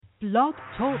Blog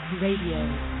Talk Radio.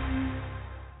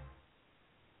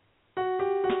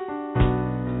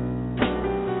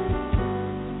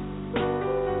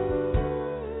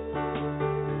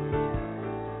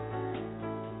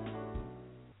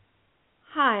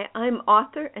 Hi, I'm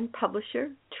author and publisher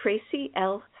Tracy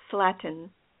L. Slatton.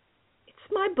 It's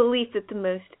my belief that the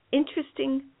most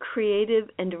interesting, creative,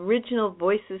 and original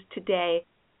voices today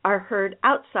are heard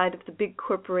outside of the big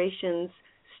corporations,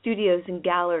 studios, and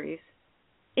galleries.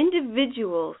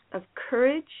 Individuals of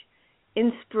courage,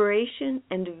 inspiration,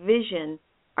 and vision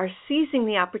are seizing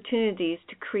the opportunities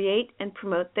to create and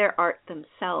promote their art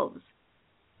themselves.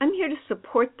 I'm here to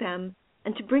support them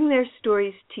and to bring their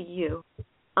stories to you.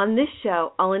 On this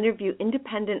show, I'll interview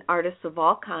independent artists of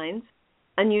all kinds,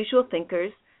 unusual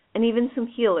thinkers, and even some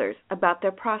healers about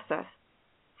their process.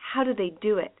 How do they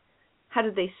do it? How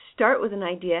do they start with an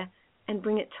idea and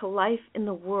bring it to life in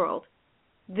the world?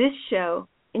 This show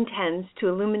intends to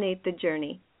illuminate the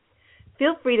journey.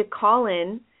 Feel free to call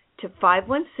in to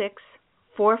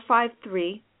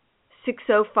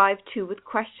 516-453-6052 with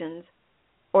questions,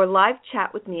 or live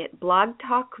chat with me at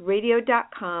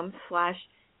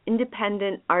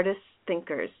blogtalkradio.com/independent artists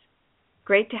thinkers.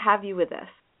 Great to have you with us.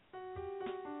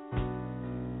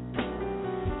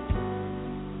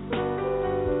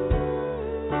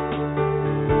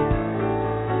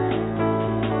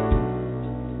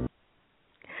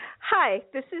 Hi,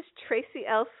 this is Tracy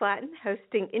L. Slatton,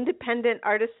 hosting Independent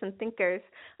Artists and Thinkers.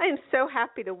 I am so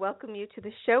happy to welcome you to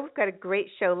the show. We've got a great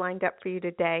show lined up for you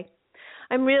today.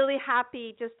 I'm really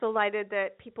happy, just delighted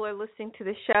that people are listening to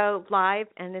the show live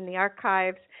and in the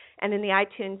archives and in the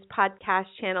iTunes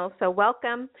podcast channel. So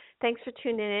welcome. Thanks for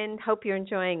tuning in. Hope you're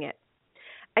enjoying it.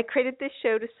 I created this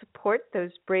show to support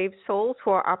those brave souls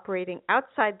who are operating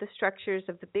outside the structures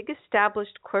of the big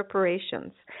established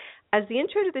corporations. As the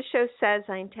intro to the show says,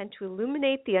 I intend to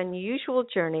illuminate the unusual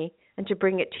journey and to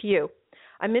bring it to you.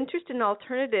 I'm interested in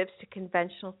alternatives to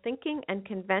conventional thinking and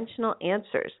conventional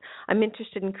answers. I'm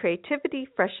interested in creativity,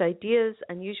 fresh ideas,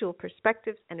 unusual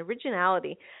perspectives, and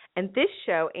originality. And this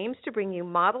show aims to bring you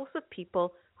models of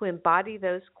people who embody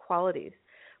those qualities.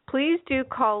 Please do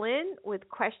call in with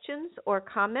questions or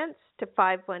comments to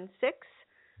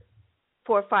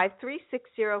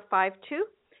 516-453-6052.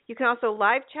 You can also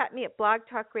live chat me at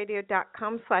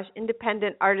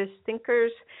blogtalkradio.com/independent artist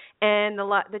thinkers, and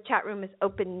the chat room is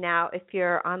open now. If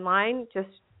you're online,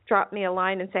 just drop me a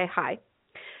line and say hi.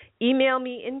 Email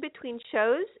me in between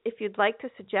shows if you'd like to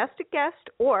suggest a guest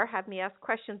or have me ask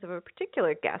questions of a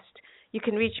particular guest. You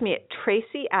can reach me at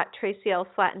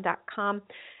tracylslatton.com,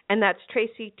 and that's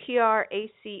Tracy,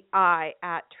 TRACI,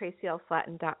 at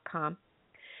tracylslatton.com.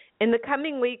 In the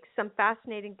coming weeks, some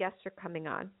fascinating guests are coming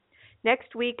on.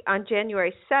 Next week on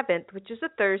January 7th, which is a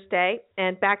Thursday,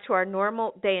 and back to our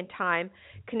normal day and time,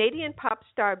 Canadian pop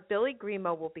star Billy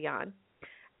Grimo will be on.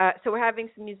 So we're having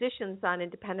some musicians on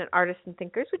Independent Artists and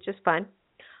Thinkers, which is fun.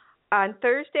 On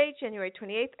Thursday, January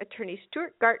 28th, attorney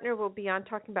Stuart Gartner will be on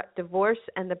talking about divorce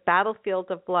and the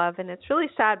battlefield of love. And it's really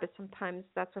sad, but sometimes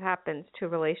that's what happens to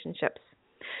relationships.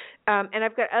 And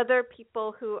I've got other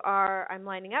people who I'm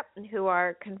lining up and who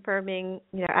are confirming,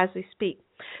 as we speak.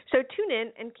 So tune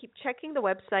in and keep checking the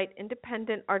website,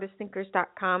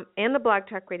 independentartistthinkers.com, and the Blog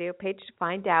Talk Radio page to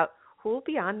find out who will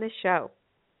be on this show.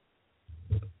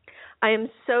 I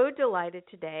am so delighted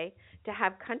today to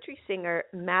have country singer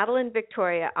Madeline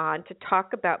Victoria on to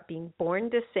talk about being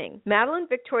born to sing. Madeline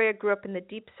Victoria grew up in the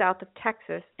deep south of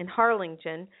Texas in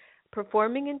Harlingen,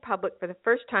 performing in public for the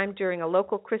first time during a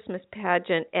local Christmas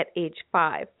pageant at age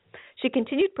 5. She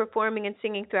continued performing and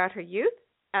singing throughout her youth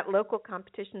at local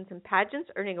competitions and pageants,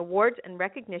 earning awards and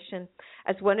recognition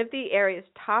as one of the area's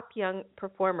top young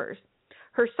performers.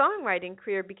 Her songwriting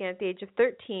career began at the age of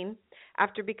 13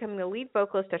 after becoming the lead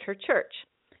vocalist at her church.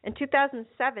 In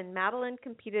 2007, Madeline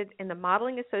competed in the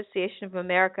Modeling Association of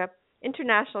America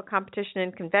International Competition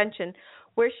and Convention,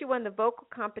 where she won the vocal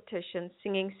competition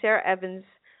singing Sarah Evans'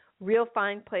 Real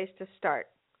Fine Place to Start.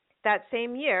 That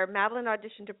same year, Madeline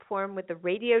auditioned to perform with the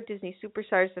Radio Disney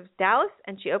Superstars of Dallas,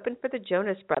 and she opened for the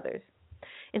Jonas Brothers.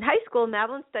 In high school,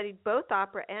 Madeline studied both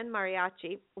opera and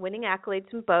mariachi, winning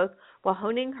accolades in both while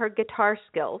honing her guitar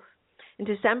skills. In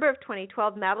December of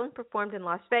 2012, Madeline performed in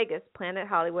Las Vegas, Planet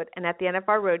Hollywood, and at the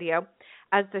NFR Rodeo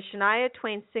as the Shania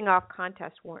Twain Sing-Off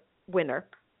Contest winner.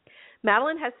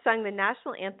 Madeline has sung the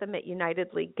national anthem at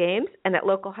United League games and at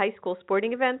local high school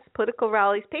sporting events, political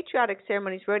rallies, patriotic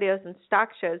ceremonies, rodeos, and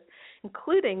stock shows,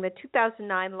 including the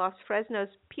 2009 Los Fresnos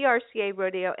PRCA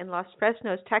Rodeo in Los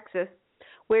Fresnos, Texas,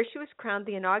 where she was crowned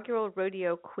the inaugural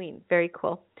rodeo queen. Very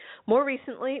cool. More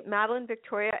recently, Madeline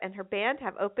Victoria and her band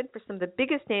have opened for some of the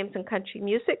biggest names in country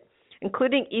music,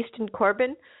 including Easton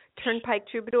Corbin, Turnpike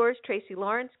Troubadours, Tracy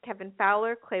Lawrence, Kevin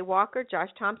Fowler, Clay Walker, Josh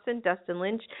Thompson, Dustin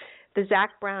Lynch, the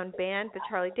Zach Brown Band, the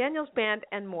Charlie Daniels Band,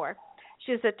 and more.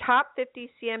 She is a top 50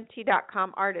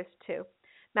 CMT.com artist, too.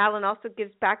 Madeline also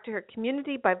gives back to her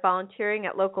community by volunteering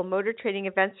at local motor training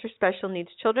events for special needs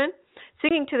children,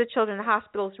 singing to the children in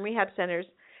hospitals and rehab centers,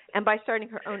 and by starting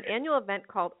her own annual event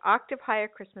called Octave Higher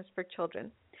Christmas for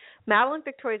Children. Madeline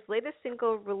Victoria's latest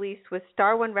single release with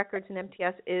Star One Records and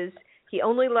MTS is He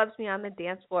Only Loves Me on the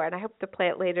Dance Floor, and I hope to play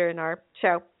it later in our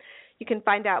show. You can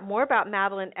find out more about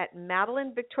Madeline at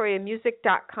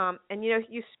MadelineVictoriaMusic.com, and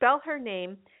you spell her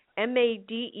name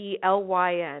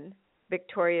Madelyn,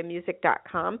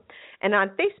 VictoriaMusic.com, and on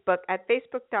Facebook at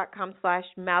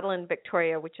Facebook.com/Madeline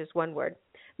Victoria, which is one word.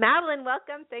 Madeline,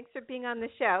 welcome. Thanks for being on the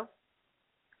show.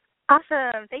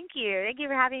 Awesome. Thank you. Thank you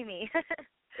for having me.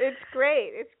 It's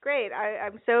great. It's great.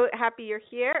 I'm so happy you're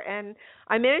here, and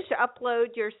I managed to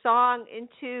upload your song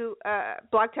into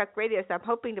Blog Talk Radio, so I'm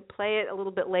hoping to play it a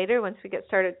little bit later once we get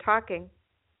started talking.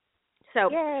 So,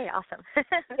 yay, awesome.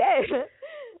 Yay.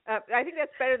 I think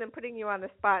that's better than putting you on the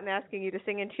spot and asking you to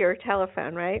sing into your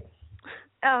telephone, right?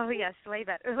 Oh, yes, way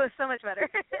better. It was so much better.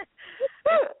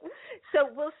 So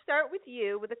we'll start with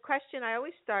you with a question I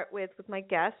always start with my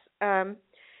guests. And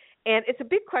it's a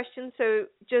big question, so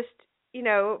just,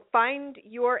 find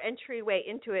your entryway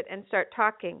into it and start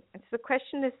talking. And so the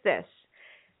question is this: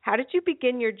 how did you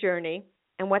begin your journey,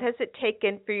 and what has it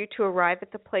taken for you to arrive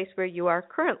at the place where you are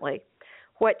currently?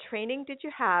 What training did you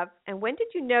have, and when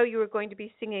did you know you were going to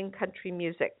be singing country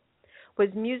music?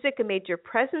 Was music a major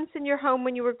presence in your home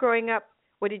when you were growing up?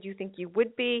 What did you think you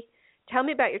would be? Tell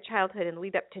me about your childhood and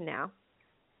lead up to now.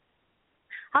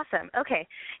 Awesome. Okay.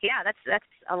 Yeah, that's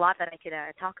a lot that I could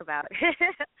talk about.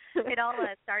 It all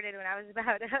started when I was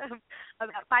about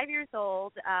 5 years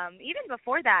old. Even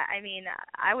before that, I mean,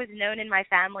 I was known in my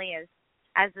family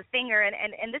as a singer,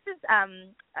 and this is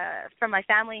from my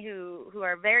family who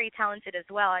are very talented as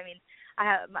well. I mean, I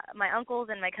have my uncles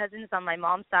and my cousins on my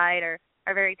mom's side are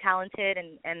very talented,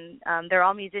 and they're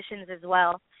all musicians as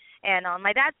well. And on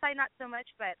my dad's side, not so much,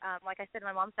 but like I said,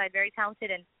 my mom's side, very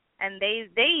talented, and they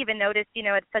even noticed,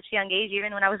 at such a young age,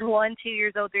 even when I was 1, 2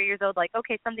 years old, 3 years old, like,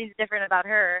 okay, something's different about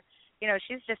her.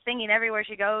 She's just singing everywhere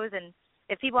she goes, and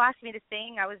if people asked me to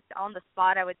sing, I was on the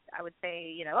spot. I would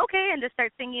say, okay, and just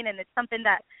start singing. And it's something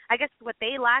that I guess what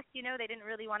they lacked, they didn't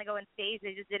really want to go on stage.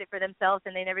 They just did it for themselves,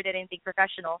 and they never did anything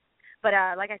professional. But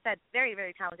like I said, very,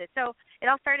 very talented. So it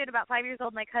all started about 5 years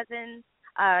old. My cousin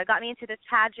got me into this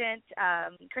pageant,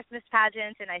 Christmas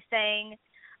pageant, and I sang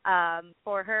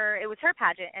for her. It was her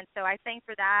pageant, and so I sang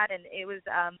for that, and it was.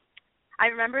 I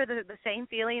remember the same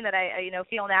feeling that I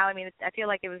feel now. I mean, I feel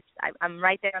like I'm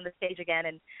right there on the stage again,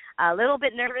 and a little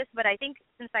bit nervous, but I think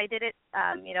since I did it,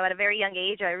 at a very young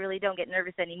age, I really don't get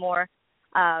nervous anymore.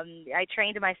 I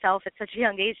trained myself at such a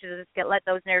young age to just let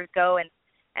those nerves go and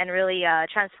really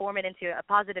transform it into a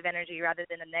positive energy rather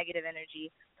than a negative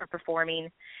energy for performing.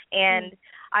 And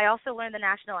I also learned the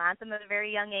national anthem at a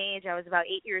very young age. I was about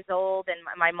 8 years old, and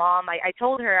my mom, I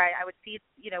told her I would see,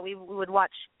 we would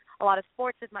watch a lot of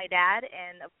sports with my dad,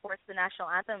 and of course the national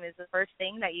anthem is the first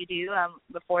thing that you do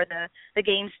before the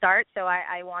game starts. So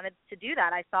I wanted to do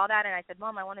that. I saw that and I said,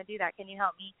 Mom, I want to do that. Can you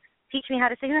help me teach me how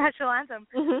to sing the national anthem?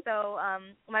 Mm-hmm. So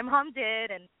my mom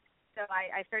did, and so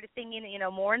I started singing,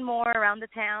 more and more around the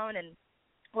town and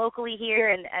locally here,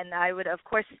 and I would, of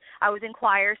course, I was in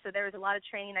choir, so there was a lot of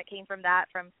training that came from that,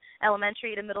 from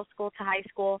elementary to middle school to high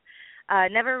school.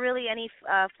 Never really any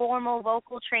formal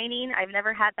vocal training. I've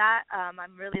never had that.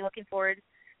 I'm really looking forward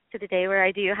to the day where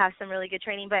I do have some really good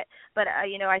training. But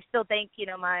I still thank,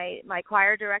 my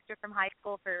choir director from high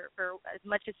school for as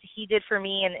much as he did for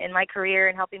me in my career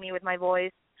and helping me with my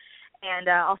voice. And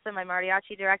also my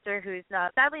mariachi director, who's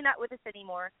sadly not with us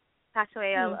anymore, passed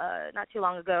away not too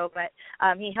long ago, but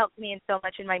he helped me in so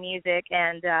much in my music,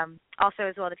 and also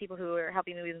as well the people who were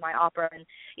helping me with my opera.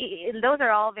 And those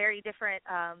are all very different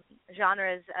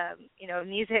genres,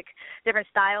 music, different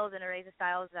styles and arrays of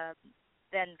styles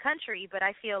than country, but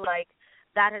I feel like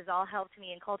that has all helped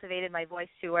me and cultivated my voice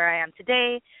to where I am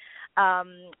today.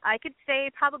 I could say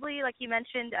probably, like you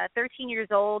mentioned, 13 years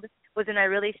old was when I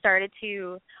really started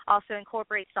to also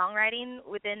incorporate songwriting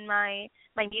within my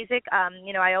music.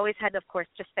 I always had, of course,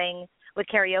 just sang with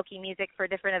karaoke music for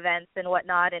different events and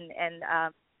whatnot, and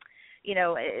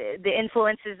the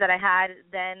influences that I had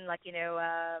then,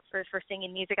 for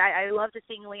singing music. I love to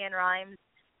sing LeAnn Rimes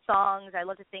songs. I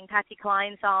love to sing Patsy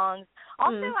Cline songs.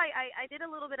 Also, I did a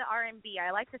little bit of R&B.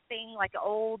 I like to sing like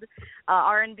old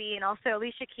R&B, and also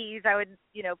Alicia Keys. I would,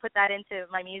 put that into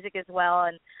my music as well.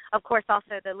 And of course,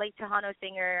 also the late Tejano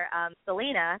singer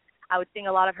Selena. I would sing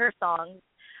a lot of her songs.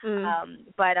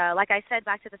 But like I said,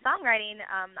 back to the songwriting,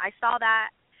 I saw that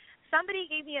somebody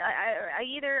gave me,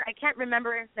 I can't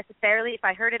remember necessarily if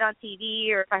I heard it on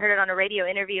TV or if I heard it on a radio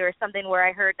interview or something where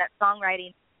I heard that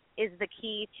songwriting is the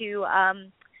key to,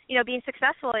 being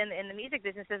successful in the music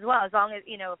business as well. As long as,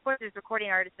 of course there's recording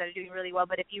artists that are doing really well,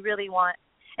 but if you really want,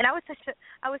 and I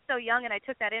was so young and I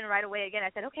took that in right away again.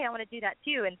 I said, okay, I want to do that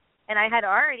too. And I had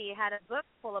already had a book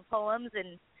full of poems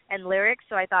and lyrics,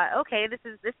 so I thought, okay,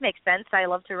 this makes sense. I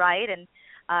love to write, and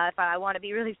if I want to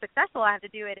be really successful, I have to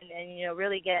do it and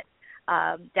really get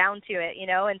down to it,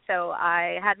 And so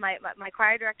I had my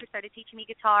choir director started teaching me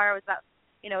guitar. I was about,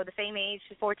 the same age,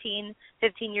 14,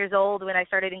 15 years old when I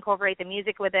started to incorporate the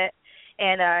music with it,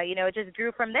 and it just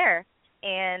grew from there.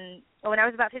 And when I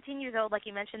was about 15 years old, like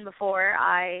you mentioned before,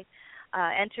 I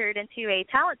entered into a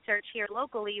talent search here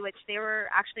locally, which they were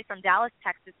actually from Dallas,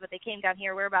 Texas, but they came down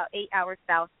here. We're about 8 hours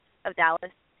south of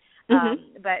Dallas.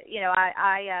 But,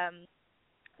 I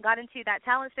got into that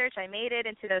talent search. I made it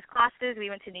into those classes.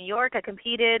 We went to New York. I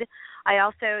competed.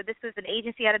 This was an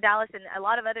agency out of Dallas, and a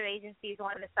lot of other agencies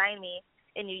wanted to sign me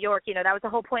in New York. That was the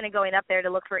whole point of going up there, to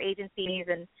look for agencies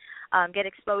and get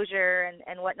exposure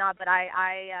and whatnot. But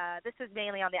this was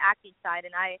mainly on the acting side,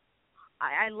 and I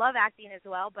love acting as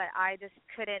well, but I just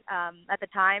couldn't, at the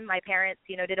time, my parents,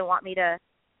 didn't want me to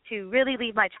really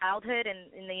leave my childhood,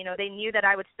 and they knew that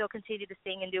I would still continue to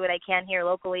sing and do what I can here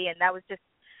locally, and that was just,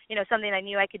 something I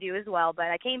knew I could do as well.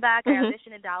 But I came back, I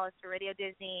auditioned in Dallas for Radio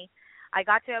Disney. I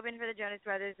got to open for the Jonas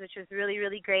Brothers, which was really,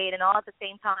 really great, and all at the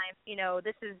same time,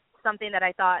 this is something that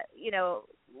I thought,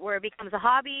 where it becomes a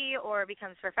hobby or it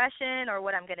becomes profession or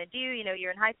what I'm going to do.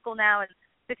 You're in high school now, and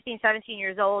 16, 17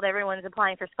 years old, everyone's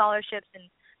applying for scholarships and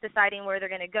deciding where they're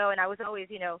going to go. And I was always,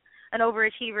 an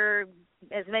overachiever,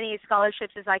 as many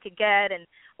scholarships as I could get and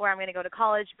where I'm going to go to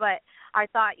college. But I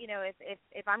thought,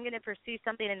 if I'm going to pursue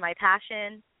something in my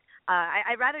passion,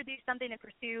 I'd rather do something and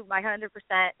pursue my 100%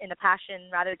 in a passion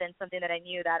rather than something that I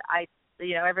knew that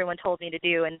everyone told me to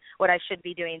do and what I should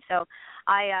be doing. So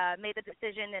I made the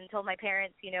decision and told my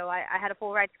parents, I had a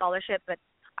full ride scholarship, but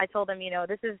I told them,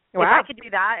 this is, wow, if I could do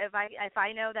that, if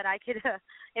I know that I could,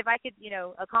 if I could,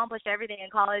 accomplish everything in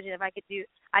college, and if I could do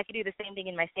the same thing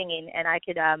in my singing, and I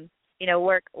could,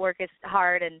 work as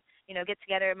hard and, get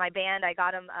together. My band, I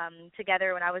got them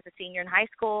together when I was a senior in high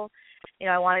school.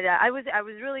 I was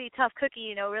really tough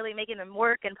cookie, really making them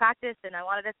work and practice, and I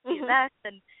wanted us to be the best.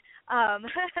 And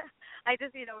I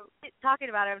just, talking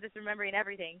about it, I'm just remembering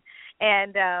everything.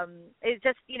 And it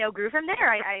just, grew from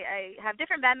there. I have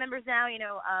different band members now,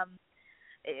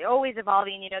 always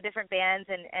evolving, different bands,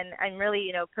 and I'm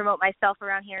really, promote myself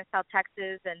around here in South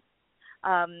Texas. And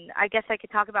I guess I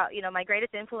could talk about, my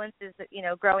greatest influences,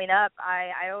 growing up.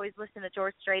 I always listened to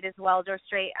George Strait as well. George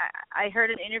Strait, I heard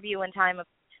an interview one time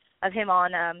of him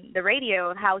on the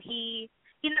radio, how he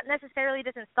not necessarily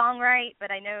doesn't songwrite,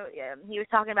 but I know he was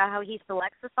talking about how he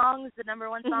selects the songs, the number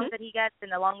one songs that he gets,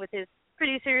 and along with his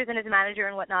producers and his manager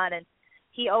and whatnot. And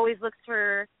he always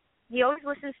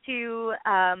listens to,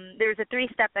 there's a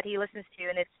 3-step that he listens to,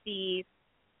 and it's the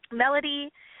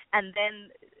melody and then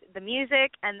the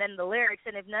music and then the lyrics.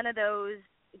 And if none of those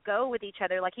go with each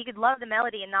other, like he could love the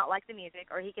melody and not like the music,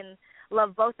 or he can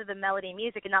love both of the melody and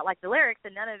music and not like the lyrics,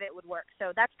 and none of it would work.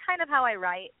 So that's kind of how I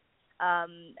write.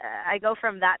 I go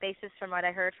from that basis, from what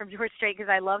I heard from George Strait, because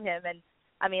I love him. And,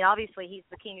 I mean, obviously he's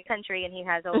the king of country, and he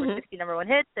has over 60 number one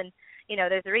hits, and,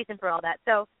 there's a reason for all that.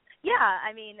 So, yeah,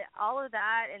 I mean, all of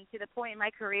that, and to the point in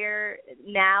my career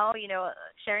now,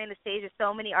 sharing the stage with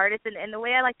so many artists, and the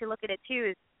way I like to look at it, too,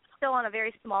 is still on a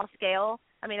very small scale.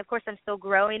 I mean, of course, I'm still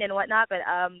growing and whatnot, but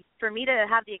for me to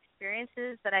have the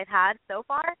experiences that I've had so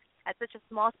far at such a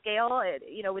small scale,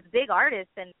 with big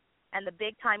artists and the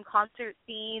big-time concert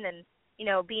scene and,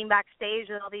 being backstage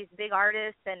with all these big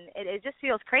artists, and it just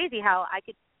feels crazy how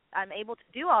I'm able to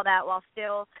do all that while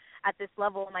still at this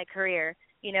level in my career,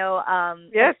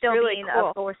 still really being, cool.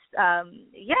 Of course,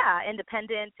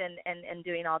 independent and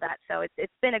doing all that. So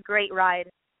it's been a great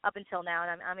ride up until now,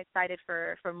 and I'm excited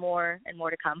for more and more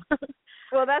to come.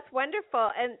 Well, that's wonderful.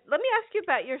 And let me ask you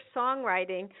about your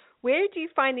songwriting. Where do you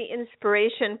find the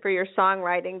inspiration for your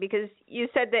songwriting? Because you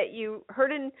said that you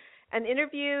heard in an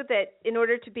interview that in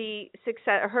order to be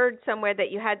heard somewhere that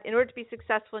you had, in order to be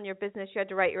successful in your business, you had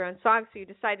to write your own songs. So you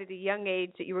decided at a young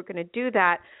age that you were going to do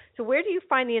that. So where do you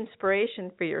find the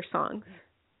inspiration for your songs?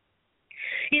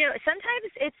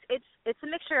 Sometimes it's a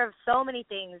mixture of so many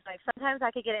things. Like sometimes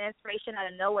I could get an inspiration out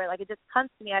of nowhere. Like it just comes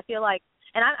to me. I feel like,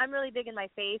 and I'm really big in my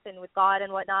faith and with God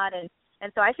and whatnot. And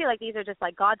so I feel like these are just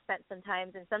like God sent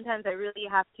sometimes. And sometimes I really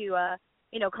have to,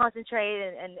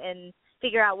 concentrate and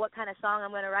figure out what kind of song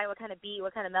I'm going to write, what kind of beat,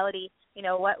 what kind of melody,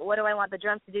 what do I want the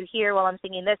drums to do here while I'm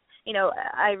singing this.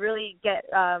 I really get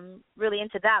really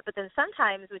into that. But then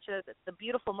sometimes, which are the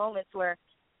beautiful moments where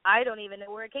I don't even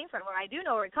know where it came from, or I do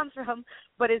know where it comes from,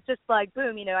 but it's just like,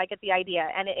 boom, I get the idea.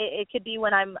 And it could be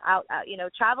when I'm out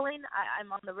traveling.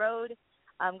 I'm on the road,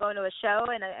 I'm going to a show,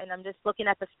 and I'm just looking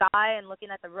at the sky and looking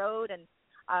at the road, and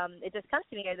it just comes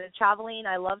to me. Traveling,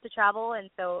 I love to travel, and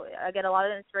so I get a lot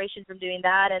of inspiration from doing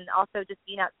that, and also just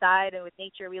being outside and with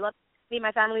nature. Me and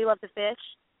my family love to fish,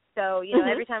 so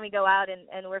every time we go out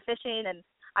and we're fishing, and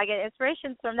I get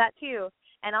inspirations from that too.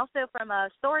 And also from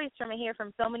stories from here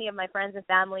from so many of my friends and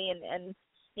family, and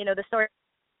the story.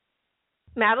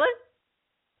 Madeline?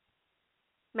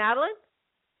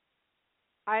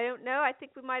 I don't know. I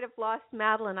think we might have lost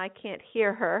Madeline. I can't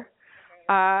hear her.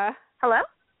 Hello?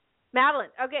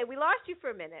 Madeline. Okay, we lost you for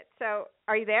a minute. So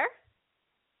are you there?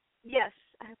 Yes.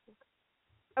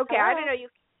 Okay, Hello? I don't know.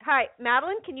 Hi,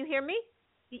 Madeline, can you hear me?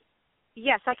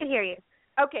 Yes, I can hear you.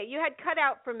 Okay, you had cut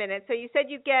out for a minute. So you said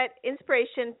you get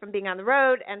inspiration from being on the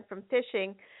road and from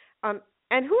fishing. And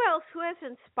who has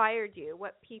inspired you?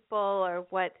 What people or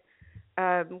what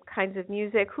kinds of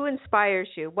music? Who inspires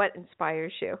you? What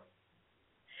inspires you?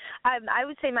 I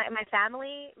would say my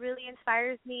family really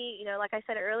inspires me. Like I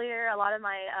said earlier, a lot of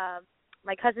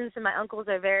my cousins and my uncles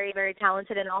are very, very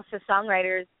talented and also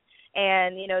songwriters.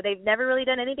 And, they've never really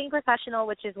done anything professional,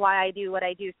 which is why I do what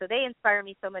I do. So they inspire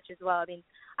me so much as well. I mean,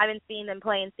 I've been seeing them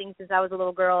play and sing since I was a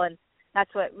little girl, and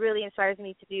that's what really inspires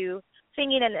me to do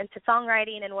singing and to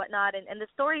songwriting and whatnot. And the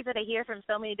stories that I hear from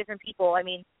so many different people, I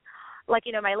mean, like,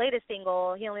 my latest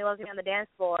single, He Only Loves Me on the Dance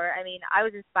Floor, I mean, I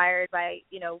was inspired by,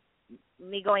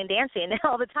 me going dancing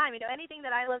all the time. Anything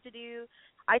that I love to do,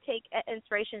 I take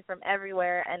inspiration from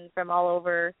everywhere and from all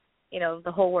over,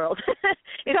 the whole world.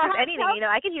 It's from anything.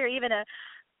 I can hear even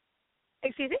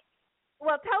excuse me?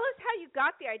 Well, tell us how you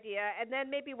got the idea, and then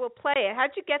maybe we'll play it.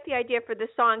 How'd you get the idea for the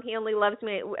song, He Only Loves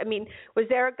Me? I mean, was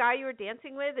there a guy you were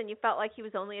dancing with, and you felt like he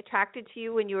was only attracted to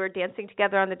you when you were dancing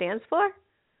together on the dance floor?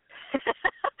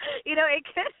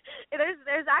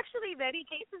 There's actually many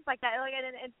cases like that.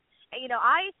 And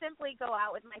I simply go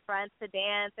out with my friends to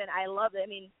dance, and I love it. I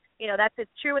mean,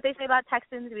 it's true what they say about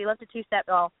Texans. We love to two-step.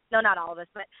 Well, no, not all of us,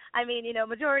 but I mean,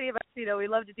 majority of us, we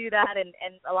love to do that. And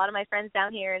a lot of my friends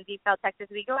down here in Deep South Texas,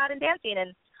 we go out and dancing.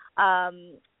 And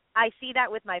I see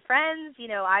that with my friends.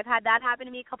 I've had that happen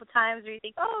to me a couple times where you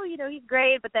think, oh, he's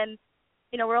great, but then,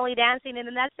 we're only dancing and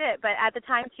then that's it. But at the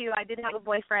time too, I did have a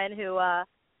boyfriend who,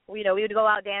 we would go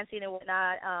out dancing and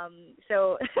whatnot.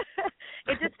 So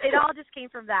it all just came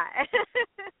from that,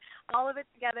 all of it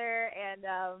together. And,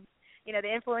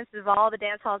 the influences of all the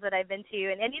dance halls that I've been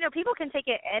to. And people can take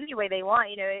it any way they want,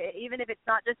 even if it's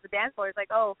not just the dance floor. It's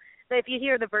like, oh, so if you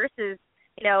hear the verses,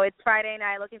 it's Friday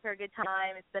night, looking for a good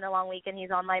time. It's been a long week and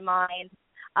he's on my mind.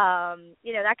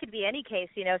 That could be any case,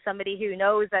 somebody who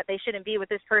knows that they shouldn't be with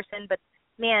this person, but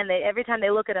man, every time they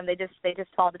look at them, they just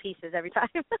fall to pieces every time.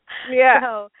 Yeah.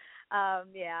 So,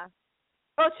 yeah.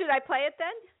 Well, should I play it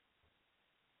then?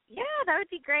 Yeah, that would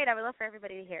be great. I would love for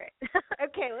everybody to hear it.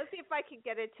 Okay, let's see if I can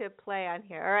get it to play on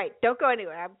here. All right, don't go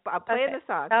anywhere. I'll play the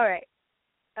song. All right.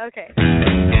 Okay.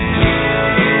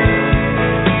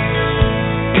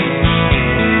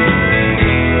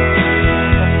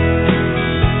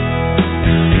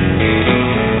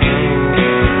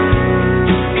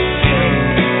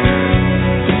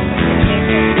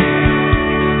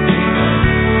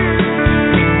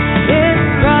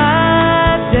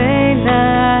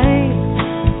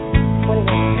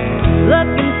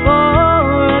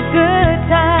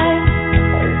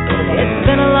 It's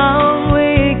been a long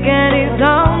week and he's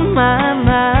on my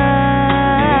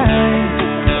mind.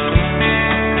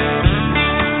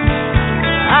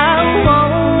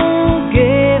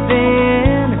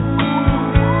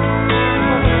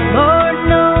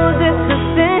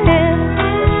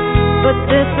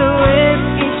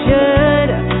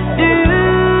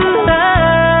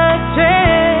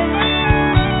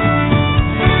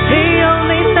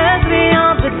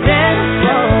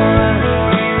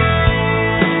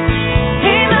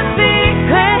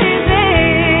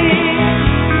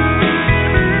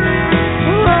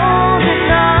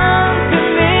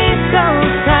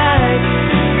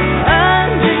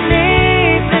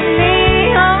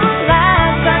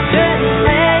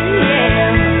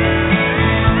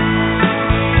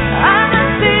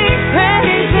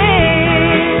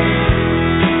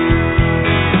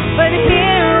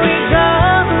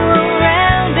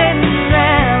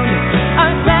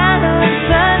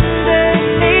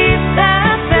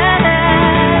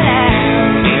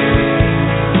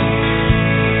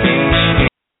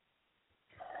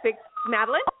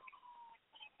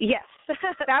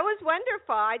 That was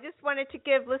wonderful. I just wanted to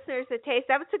give listeners a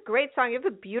taste. That was a great song. You have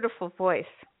a beautiful voice.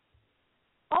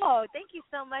 Oh, thank you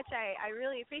so much. I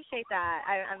really appreciate that.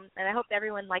 And I hope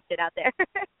everyone liked it out there.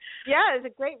 Yeah, there's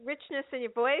a great richness in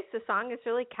your voice. The song is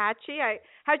really catchy.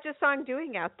 How's your song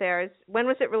doing out there? When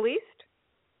was it released?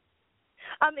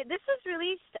 This was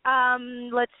released,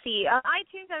 let's see, on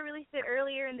iTunes. I released it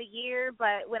earlier in the year,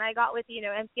 but when I got with,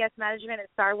 MCS Management at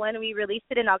Star One, we released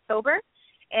it in October.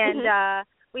 And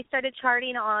we started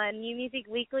charting on New Music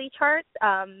Weekly charts.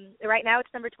 Right now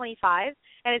it's number 25,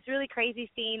 and it's really crazy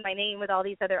seeing my name with all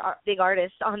these other big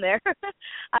artists on there.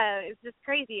 It's just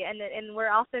crazy. And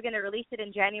we're also going to release it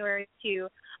in January to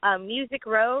Music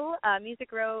Row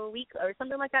Week or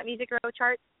something like that, Music Row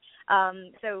charts.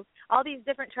 So all these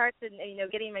different charts and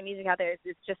getting my music out there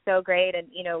is just so great. And,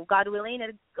 God willing,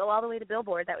 it'd go all the way to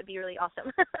Billboard. That would be really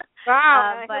awesome.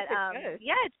 Wow.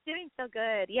 Yeah, it's doing so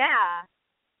good. Yeah.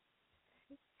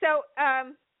 So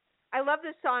I love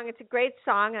this song. It's a great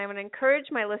song, and I want to encourage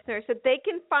my listeners that they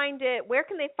can find it. Where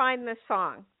can they find this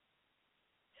song?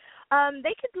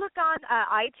 They could look on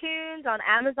iTunes, on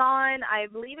Amazon. I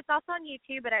believe it's also on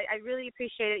YouTube, but I really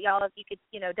appreciate it, y'all, if you could,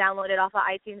 download it off of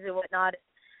iTunes and whatnot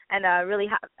and really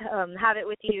have it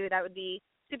with you. That would be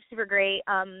super, super great.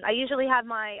 I usually have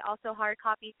my also hard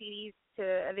copy CDs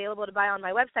available to buy on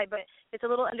my website, but it's a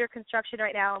little under construction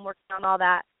right now. I'm working on all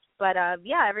that. But,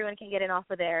 yeah, everyone can get it off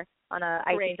of there on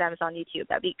iTunes, Amazon, YouTube.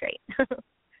 That'd be great.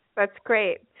 That's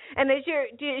great. And is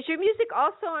your music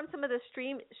also on some of the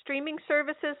streaming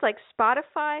services like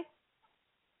Spotify?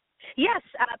 Yes,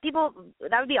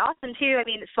 that would be awesome, too. I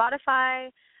mean,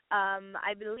 Spotify,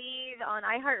 I believe on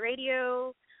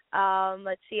iHeartRadio,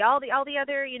 let's see, all the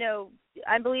other,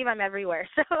 I believe I'm everywhere.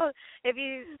 So if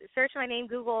you search my name,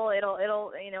 Google,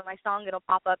 it'll my song, it'll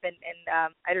pop up, and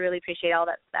I'd really appreciate all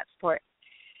that support.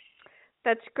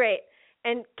 That's great.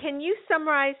 And can you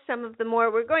summarize some of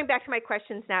we're going back to my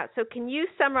questions now, so can you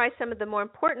summarize some of the more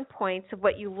important points of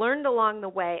what you learned along the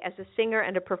way as a singer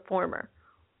and a performer?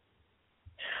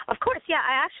 Of course, yeah.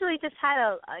 I actually just had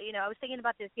I was thinking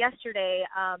about this yesterday.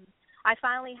 I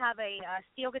finally have a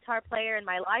steel guitar player in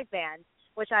my live band,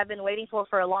 which I've been waiting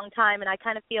for a long time, and I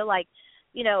kind of feel like,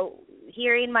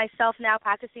 hearing myself now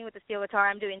practicing with the steel guitar,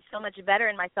 I'm doing so much better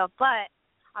in myself, but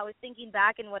I was thinking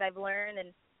back in what I've learned,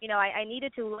 and I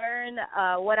needed to learn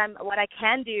what I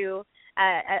can do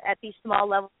at these small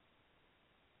levels.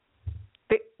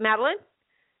 Madeline,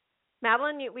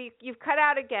 you've cut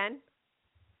out again.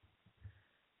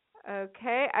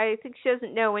 Okay, I think she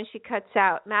doesn't know when she cuts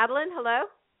out. Madeline, hello.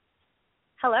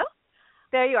 Hello.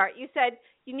 There you are. You said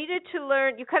you needed to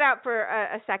learn. You cut out for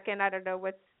a second. I don't know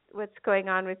what's going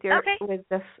on with with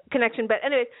the connection, but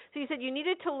anyway, so you said you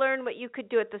needed to learn what you could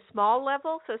do at the small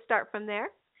level. So start from there.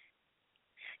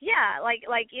 Yeah, like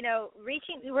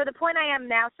reaching where the point I am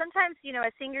now. Sometimes,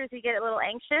 as singers, we get a little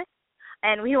anxious,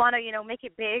 and we want to, make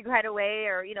it big right away,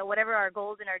 or whatever our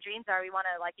goals and our dreams are, we want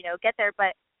to get there.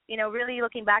 But really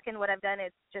looking back in what I've done,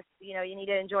 it's just you need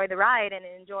to enjoy the ride and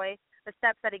enjoy the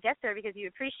steps that it gets there, because you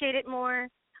appreciate it more.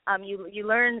 You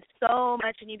learn so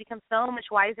much, and you become so much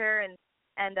wiser,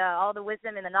 and all the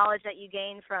wisdom and the knowledge that you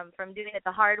gain from doing it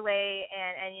the hard way,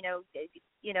 and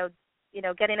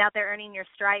getting out there, earning your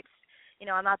stripes.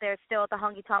 I'm out there still at the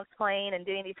honky tonks playing and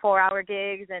doing these 4-hour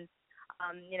gigs, and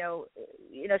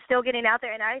still getting out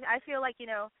there. And I feel like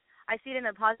I see it in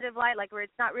a positive light, like where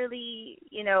it's not really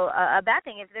a bad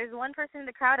thing. If there's one person in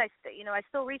the crowd, I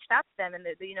still reached out to them, and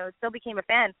still became a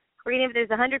fan. Or even if there's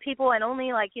 100 people and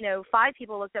only 5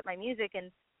 people looked at my music,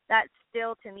 and that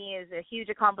still to me is a huge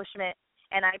accomplishment.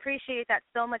 And I appreciate that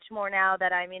so much more now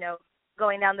that I'm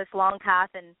going down this long path.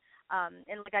 And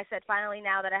like I said, finally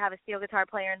now that I have a steel guitar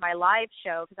player in my live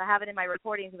show, because I have it in my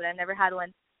recordings, but I've never had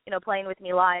one, playing with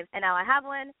me live. And now I have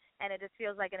one, and it just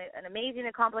feels like an amazing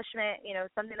accomplishment,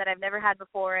 something that I've never had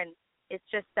before. And it's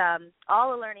just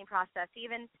all a learning process.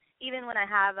 Even when I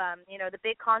have, the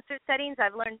big concert settings,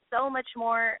 I've learned so much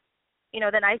more,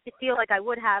 than I feel like I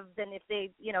would have than if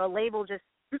they, a label just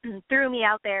threw me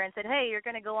out there and said, hey, you're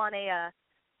going to go on a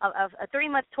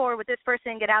 3-month tour with this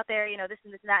person, get out there, this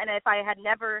and this and that. And if I had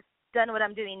never done what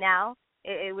I'm doing now,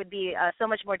 it would be so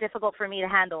much more difficult for me to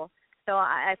handle. So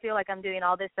I feel like I'm doing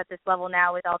all this at this level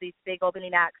now with all these big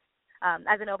opening acts,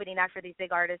 as an opening act for these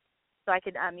big artists, so I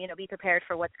could, be prepared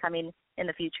for what's coming in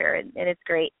the future, and it's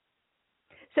great.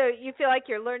 So you feel like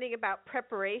you're learning about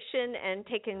preparation and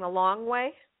taking the long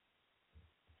way?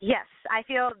 Yes, I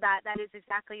feel that is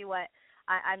exactly what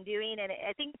I'm doing, and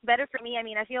I think it's better for me. I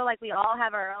mean, I feel like we all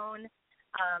have our own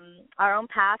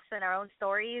paths and our own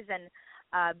stories, and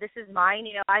this is mine.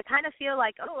 I kind of feel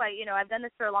like, I've done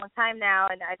this for a long time now,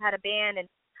 and I've had a band, and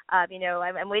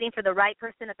I'm waiting for the right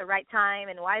person at the right time,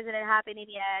 and why isn't it happening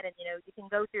yet? And you can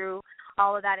go through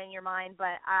all of that in your mind,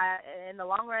 but in the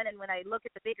long run, and when I look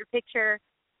at the bigger picture,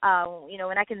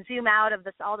 when I can zoom out of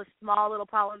all the small little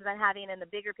problems I'm having in the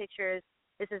bigger pictures,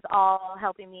 this is all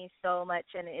helping me so much,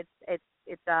 and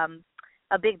it's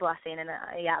a big blessing, and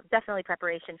definitely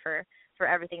preparation for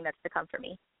everything that's to come for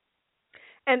me.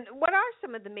 And what are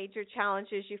some of the major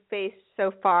challenges you faced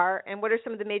so far, and what are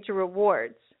some of the major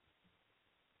rewards?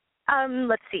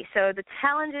 Let's see. So the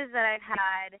challenges that I've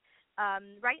had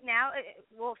right now,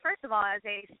 well, first of all, as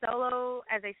a solo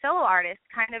artist,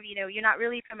 kind of, you're not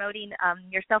really promoting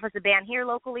yourself as a band here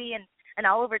locally, and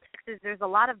all over Texas. There's a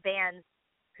lot of bands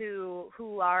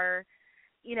who are,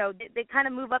 they kind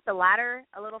of move up the ladder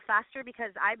a little faster,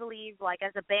 because I believe, like,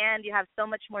 as a band, you have so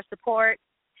much more support,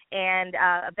 and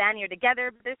a band, you're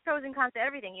together, but there's pros and cons to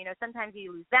everything. Sometimes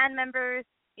you lose band members,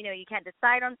 you can't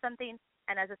decide on something.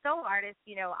 And as a solo artist,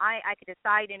 I could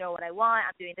decide, what I want.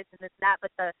 I'm doing this and this and that.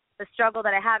 But the struggle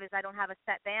that I have is I don't have a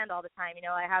set band all the time.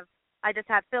 I just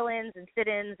have fill-ins and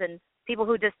sit-ins and people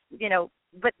who just,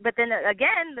 But then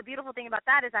again, the beautiful thing about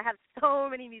that is I have so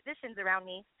many musicians around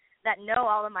me that know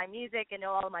all of my music and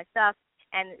know all of my stuff,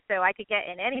 and so I could get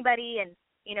in anybody. And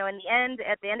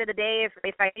at the end of the day,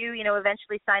 if I do,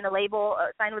 eventually sign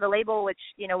with a label, which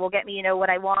will get me, what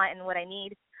I want and what I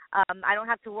need. I don't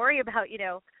have to worry about,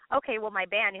 okay, well, my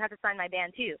band, you have to sign my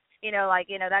band too.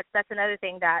 That's another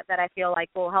thing that I feel like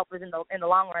will help us in the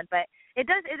long run. But it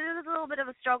is a little bit of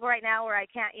a struggle right now where I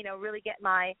can't, really get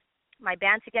my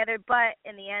band together. But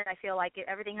in the end, I feel like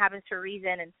everything happens for a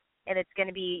reason, and it's going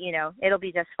to be, it'll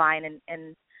be just fine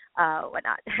and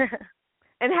whatnot.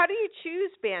 And how do you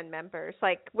choose band members?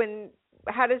 Like,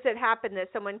 how does it happen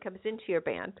that someone comes into your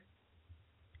band?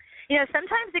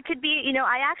 Sometimes it could be,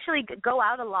 I actually go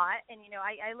out a lot, and,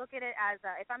 I look at it as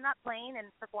if I'm not playing and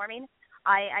performing,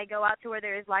 I go out to where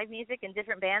there is live music and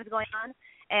different bands going on,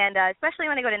 and especially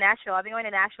when I go to Nashville. I've been going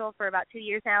to Nashville for about 2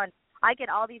 years now, and I get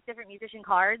all these different musician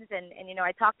cards, and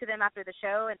I talk to them after the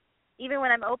show, and even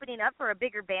when I'm opening up for a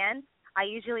bigger band, I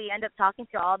usually end up talking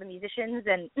to all the musicians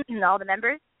and all the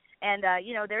members, and,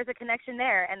 there's a connection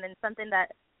there, and then something that,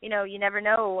 you never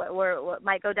know what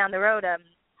might go down the road.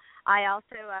 I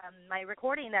also, my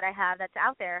recording that I have that's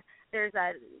out there, there's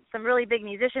some really big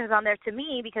musicians on there to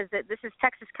me, because this is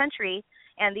Texas country,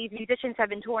 and these musicians have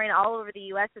been touring all over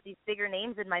the U.S. with these bigger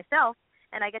names than myself,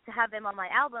 and I get to have them on my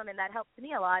album, and that helps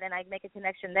me a lot, and I make a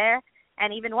connection there.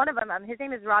 And even one of them, his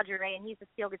name is Roger Ray, and he's a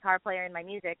steel guitar player in my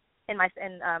music, and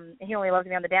he only loves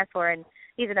me on the dance floor, and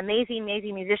he's an amazing,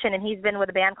 amazing musician, and he's been with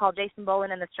a band called Jason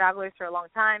Boland and the Stragglers for a long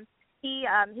time.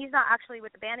 He's not actually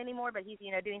with the band anymore, but he's,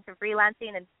 doing some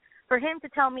freelancing, and for him to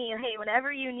tell me, hey,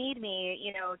 whenever you need me,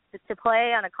 to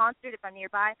play on a concert, if I'm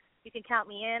nearby, you can count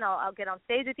me in. I'll get on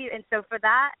stage with you. And so for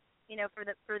that,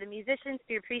 for the musicians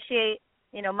to appreciate,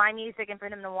 my music, and for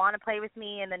them to want to play with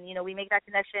me, and then, we make that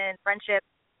connection, friendship,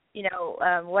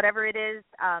 whatever it is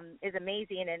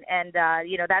amazing. And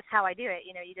that's how I do it.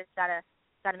 You just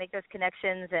gotta make those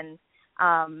connections, and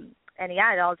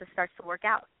it all just starts to work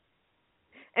out.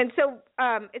 And so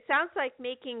it sounds like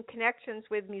making connections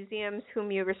with museums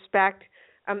whom you respect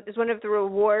is one of the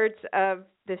rewards of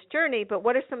this journey, but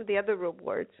what are some of the other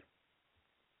rewards?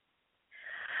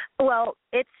 Well,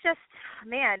 it's just,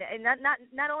 man,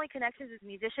 not only connections with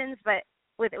musicians, but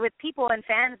with people and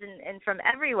fans and from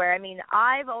everywhere. I mean,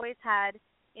 I've always had,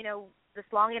 this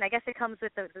longing. I guess it comes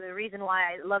with the reason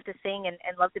why I love to sing and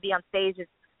love to be on stage, is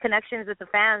connections with the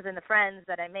fans and the friends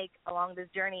that I make along this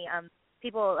journey.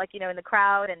 People like, in the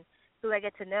crowd, and who I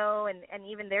get to know, and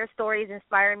even their stories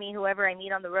inspire me, whoever I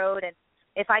meet on the road. And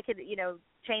if I could,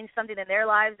 change something in their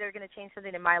lives, they're going to change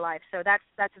something in my life. So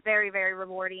that's very, very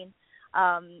rewarding.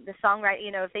 The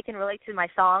songwriting, if they can relate to my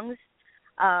songs,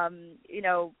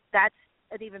 that's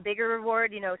an even bigger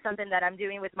reward, something that I'm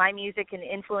doing with my music can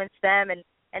influence them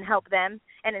and help them.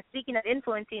 And then speaking of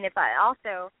influencing, if I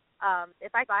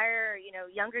inspire,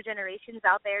 younger generations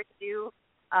out there to do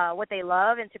what they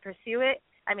love and to pursue it.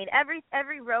 I mean,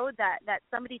 every road that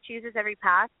somebody chooses, every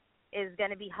path is going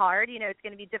to be hard. It's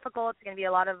going to be difficult. It's going to be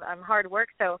a lot of hard work.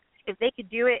 So if they could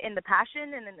do it in the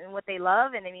passion and what they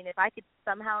love, and I mean, if I could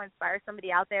somehow inspire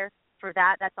somebody out there for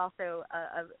that, that's also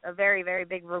a very, very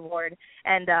big reward.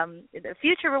 And the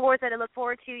future rewards that I look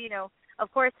forward to,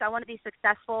 of course, I want to be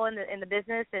successful in the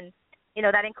business, and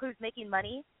that includes making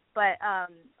money. But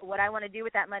what I want to do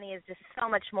with that money is just so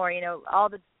much more.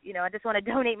 I just want to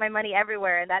donate my money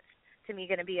everywhere, and that's to me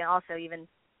going to be also even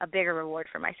a bigger reward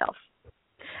for myself.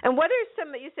 And what are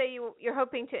some that you say you're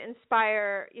hoping to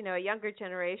inspire, a younger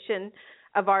generation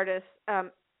of artists?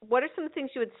 What are some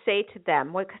things you would say to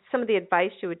them? What some of the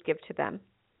advice you would give to them?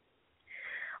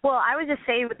 Well, I would just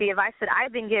say with the advice that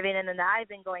I've been given and that I've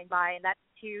been going by, and that's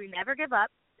to never give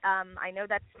up. I know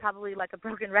that's probably like a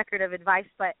broken record of advice,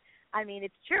 but I mean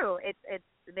it's true.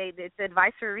 It's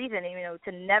advice for a reason. You know,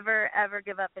 to never ever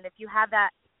give up. And if you have that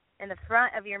in the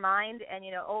front of your mind, and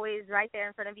you know, always right there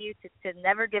in front of you, to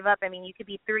never give up. I mean, you could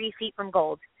be 3 feet from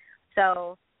gold.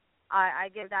 So I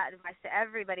give that advice to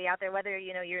everybody out there, whether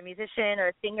you know you're a musician or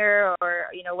a singer or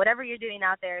you know whatever you're doing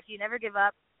out there. If you never give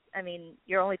up, I mean,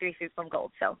 you're only 3 feet from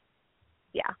gold. So,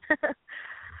 yeah.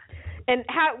 And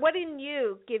what in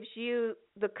you gives you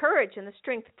the courage and the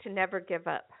strength to never give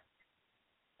up?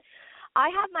 I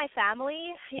have my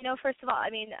family, you know, first of all, I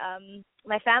mean,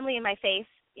 my family and my faith,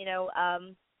 you know,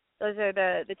 those are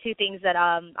the 2 things that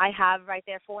I have right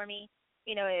there for me.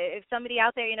 You know, if somebody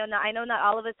out there, you know, I know not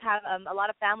all of us have a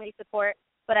lot of family support,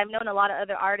 but I've known a lot of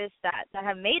other artists that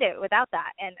have made it without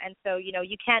that. And so, you know,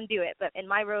 you can do it. But in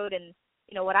my road and,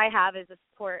 you know, what I have is the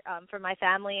support from my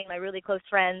family and my really close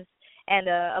friends. And,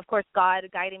 of course, God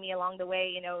guiding me along the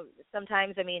way. You know,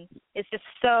 sometimes, I mean, it's just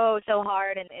so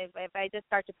hard. And if I just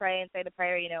start to pray and say the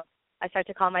prayer, you know, I start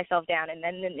to calm myself down.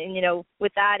 And you know,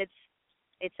 with that,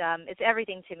 it's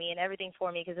everything to me and everything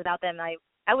for me, because without them,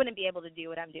 I wouldn't be able to do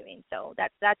what I'm doing. So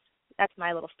that's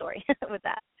my little story with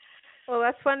that. Well,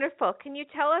 that's wonderful. Can you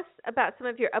tell us about some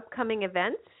of your upcoming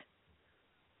events?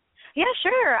 Yeah,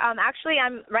 sure. Actually,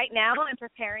 I'm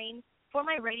preparing for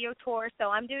my radio tour, so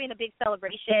I'm doing a big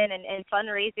celebration and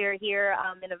fundraiser here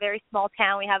in a very small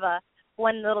town. We have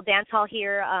one little dance hall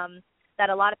here that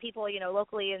a lot of people, you know,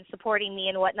 locally and supporting me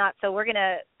and whatnot. So we're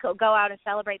gonna go out and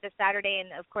celebrate this Saturday,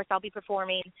 and of course I'll be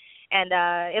performing,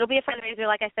 and it'll be a fundraiser,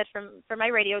 like I said, for my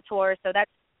radio tour. So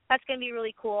that's gonna be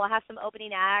really cool. I have some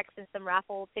opening acts and some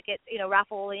raffle tickets, you know,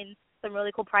 raffling some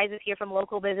really cool prizes here from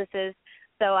local businesses.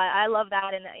 So I love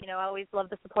that, and you know, I always love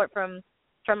the support from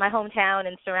my hometown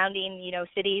and surrounding, you know,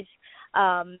 cities.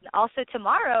 Also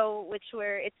tomorrow,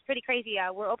 it's pretty crazy.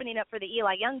 We're opening up for the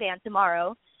Eli Young Band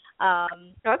tomorrow.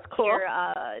 That's cool.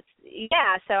 Here,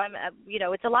 yeah, so I'm, you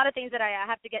know, it's a lot of things that I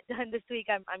have to get done this week.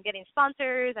 I'm getting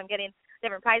sponsors. I'm getting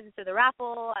different prizes for the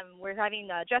raffle. We're having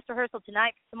a dress rehearsal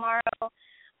tonight, tomorrow.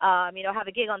 You know, have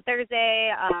a gig on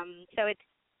Thursday. So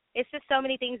it's just so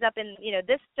many things up in, you know,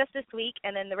 this week,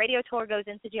 and then the radio tour goes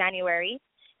into January.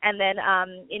 And then,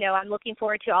 you know, I'm looking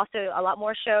forward to also a lot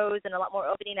more shows and a lot more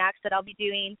opening acts that I'll be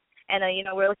doing. And, you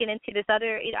know, we're looking into this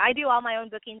other, you know, I do all my own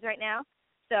bookings right now.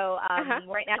 So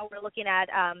right now we're looking at,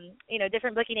 you know,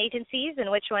 different booking agencies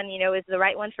and which one, you know, is the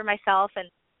right one for myself,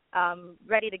 and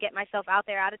ready to get myself out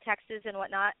there, out of Texas and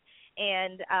whatnot.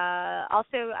 And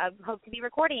also I hope to be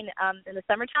recording in the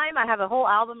summertime. I have a whole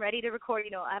album ready to record.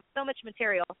 You know, I have so much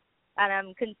material,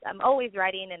 and I'm always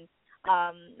writing and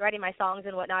writing my songs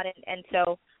and whatnot. And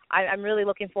so I'm really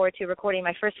looking forward to recording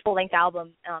my first full-length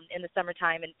album in the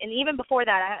summertime. And even before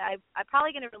that, I'm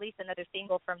probably going to release another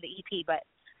single from the EP. But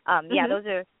yeah, those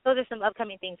are some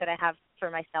upcoming things that I have for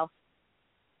myself.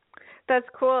 That's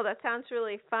cool. That sounds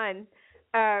really fun.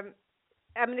 I'm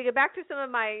going to go back to some of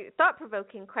my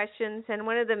thought-provoking questions, and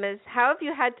one of them is, how have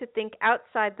you had to think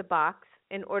outside the box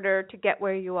in order to get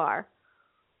where you are?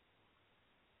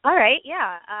 All right,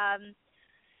 yeah.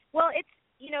 Well, it's,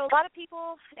 you know, a lot of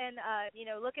people and, you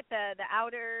know, look at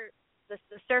the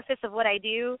surface of what I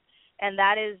do, and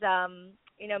that is,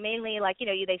 you know, mainly like, you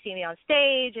know, they see me on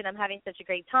stage and I'm having such a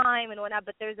great time and whatnot,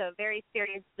 but there's a very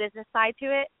serious business side to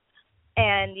it.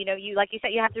 And, you know, like you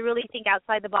said, you have to really think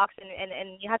outside the box,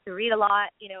 and you have to read a lot,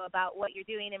 you know, about what you're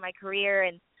doing in my career.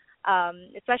 And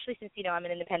especially since, you know, I'm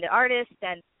an independent artist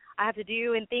and I have to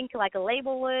do and think like a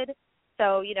label would.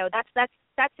 So, you know,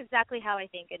 that's exactly how I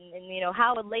think, and you know,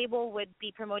 how a label would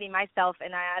be promoting myself,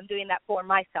 and I'm doing that for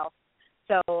myself.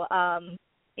 So,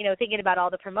 you know, thinking about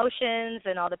all the promotions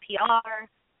and all the PR,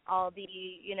 all the,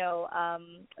 you know,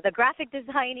 the graphic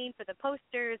designing for the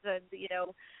posters, you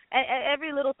know,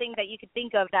 every little thing that you could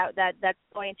think of that's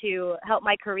going to help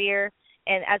my career.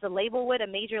 And as a label would, a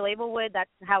major label would,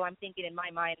 that's how I'm thinking in my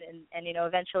mind. And you know,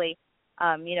 eventually,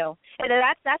 you know, and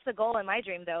that's the goal in my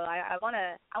dream, though. I want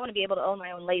to be able to own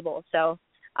my own label. So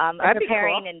I'm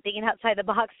preparing and thinking outside the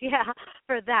box, yeah,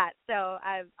 for that. So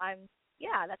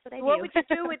yeah, that's what I do. What would you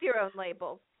do with your own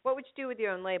label? What would you do with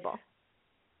your own label?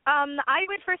 I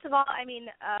would, first of all, I mean,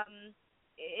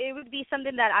 it would be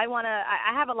something that I want to,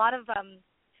 I have a lot of,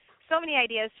 so many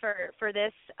ideas for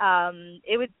this.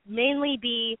 It would mainly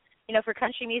be, you know, for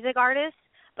country music artists,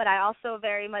 but I also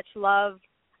very much love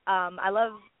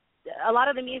a lot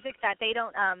of the music that they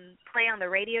don't play on the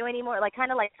radio anymore, like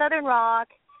kind of like Southern rock,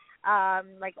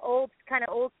 like old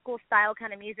school style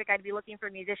kind of music. I'd be looking for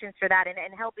musicians for that, and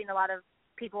helping a lot of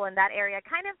people in that area.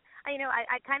 Kind of,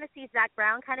 I kind of see Zach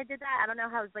Brown kind of did that. I don't know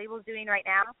how his label's doing right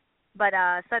now, but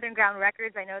Southern Ground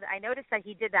Records, I noticed that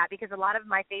he did that because a lot of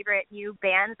my favorite new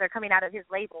bands are coming out of his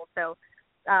label. So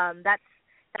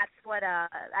that's what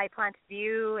I plan to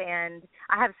do, and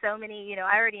I have so many,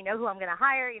 I already know who I'm going to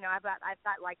hire. I've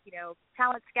got like,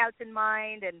 talent scouts in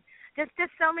mind, and just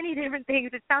so many different things.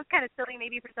 It sounds kind of silly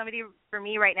maybe for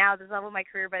me right now at this level of my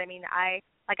career, but I mean,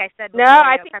 like I said, no, before,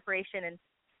 I think preparation and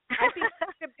I think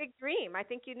it's a big dream. I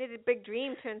think you need a big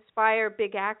dream to inspire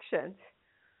big actions.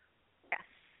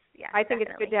 Yes, I think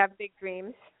definitely. It's good to have big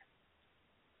dreams.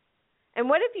 And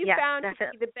what have you found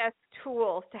definitely. to be the best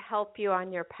tools to help you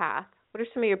on your path? What are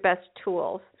some of your best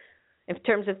tools in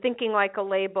terms of thinking like a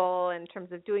label, in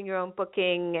terms of doing your own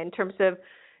booking, in terms of,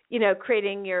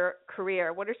 creating your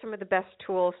career? What are some of the best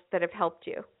tools that have helped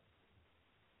you?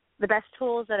 The best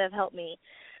tools that have helped me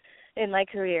in my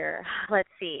career. Let's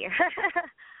see.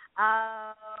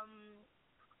 I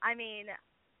mean,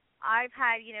 I've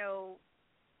had,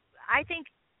 I think,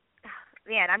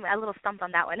 man, I'm a little stumped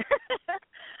on that one.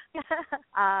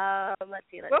 Let's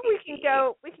see. Well,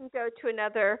 we can go to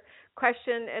another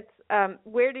question. It's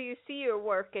where do you see your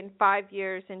work in 5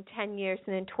 years, in 10 years,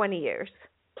 and in 20 years?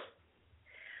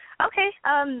 Okay.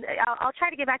 I'll try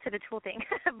to get back to the tool thing,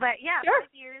 but yeah, sure. 5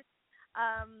 years.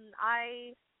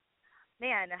 I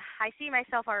see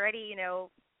myself already,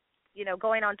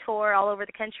 going on tour all over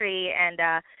the country and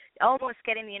almost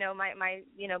getting,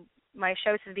 my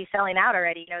shows to be selling out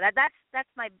already. That's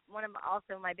one of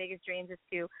my biggest dreams is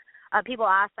to. People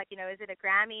ask, like, is it a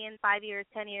Grammy in 5 years,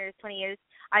 10 years, 20 years?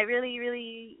 I really,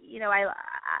 really,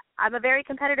 I'm a very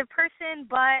competitive person,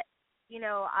 but,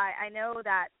 I know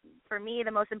that for me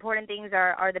the most important things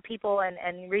are the people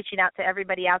and reaching out to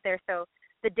everybody out there. So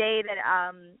the day that,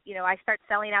 I start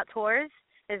selling out tours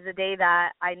is the day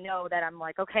that I know that I'm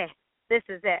like, okay, this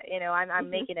is it. I'm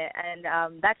making it.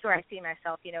 And that's where I see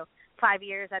myself, 5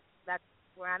 years, that's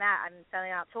where I'm at. I'm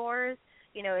selling out tours.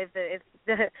 If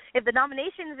the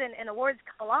nominations and awards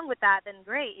come along with that, then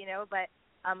great, But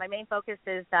my main focus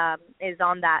is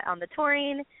on that, on the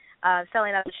touring,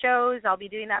 selling out the shows. I'll be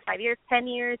doing that 5 years, 10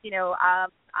 years.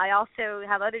 I also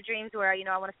have other dreams where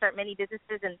I want to start many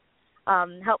businesses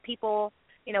and help people,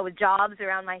 with jobs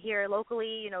around my here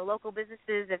locally. Local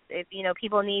businesses. If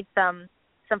people need some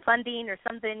funding or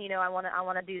something, I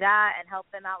want to do that and help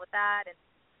them out with that and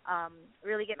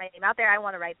really get my name out there. I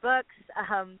want to write books.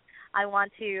 I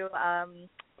want to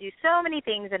do so many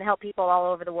things and help people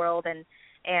all over the world,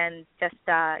 and just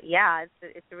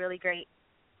it's a really great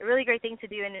thing to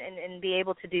do and be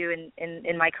able to do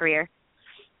in my career.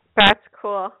 That's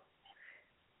cool.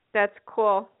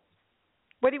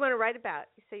 What do you want to write about?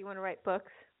 You say you want to write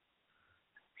books.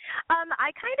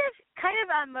 I kind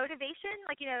of motivation,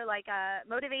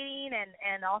 motivating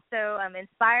and also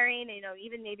inspiring.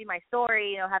 Even maybe my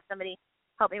story. Have somebody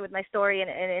help me with my story and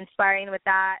inspiring with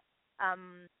that.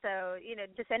 So,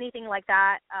 just anything like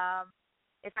that.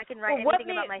 If I can write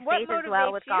anything about my faith as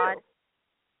well with God.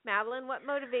 Madeline, what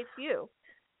motivates you?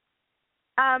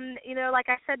 Like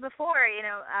I said before,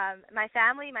 my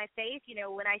family, my faith,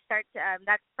 when I start to,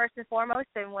 that's first and foremost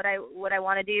and what I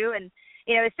want to do. And,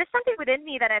 it's just something within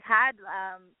me that I've had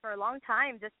for a long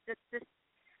time. Just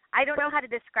I don't know how to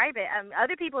describe it.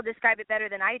 Other people describe it better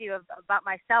than I do about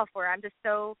myself, where I'm just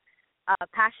so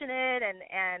passionate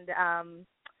and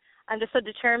I'm just so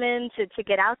determined to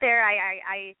get out there.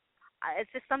 I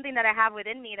it's just something that I have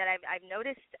within me that I've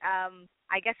noticed,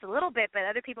 I guess a little bit, but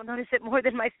other people notice it more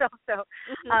than myself. So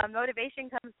motivation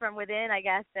comes from within, I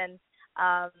guess, and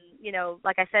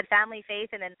like I said, family, faith,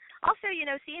 and then also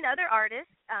seeing other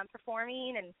artists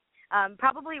performing, and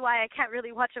probably why I can't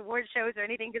really watch award shows or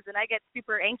anything, because then I get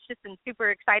super anxious and super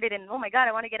excited, and oh my God,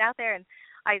 I want to get out there, and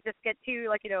I just get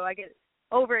too I get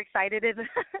overexcited, and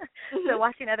so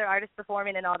watching other artists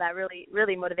performing and all that really,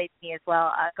 really motivates me as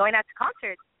well. Going out to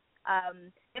concerts,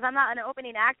 if I'm not an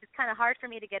opening act, it's kind of hard for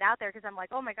me to get out there because I'm like,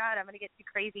 oh my God, I'm going to get too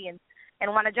crazy and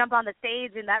want to jump on the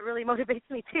stage, and that really motivates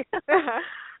me too.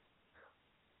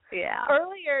 Yeah.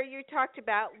 Earlier you talked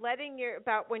about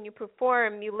about when you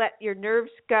perform, you let your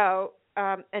nerves go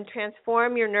and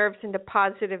transform your nerves into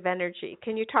positive energy.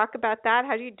 Can you talk about that?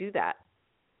 How do you do that?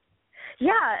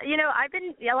 Yeah,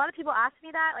 a lot of people ask me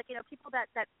that, people that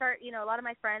start, a lot of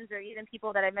my friends or even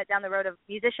people that I met down the road of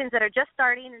musicians that are just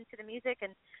starting into the music.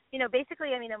 And,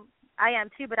 basically, I am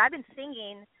too, but I've been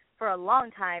singing for a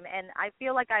long time. And I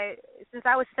feel like since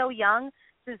I was so young,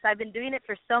 since I've been doing it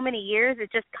for so many years,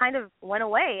 it just kind of went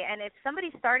away. And if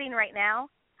somebody's starting right now,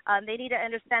 they need to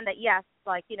understand that, yes,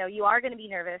 you are going to be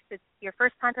nervous. It's your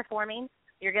first time performing.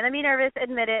 You're going to be nervous,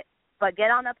 admit it. but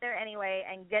get on up there anyway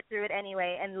and get through it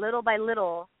anyway, and little by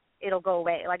little it'll go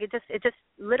away. Like it just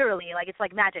literally, like it's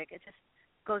like magic. It just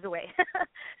goes away.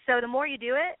 So the more you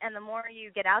do it and the more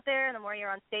you get out there and the more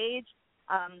you're on stage,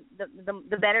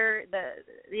 the better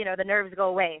the nerves go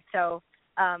away. So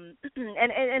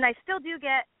and I still do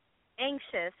get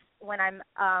anxious when I'm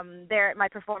there at my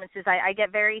performances. I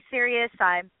get very serious.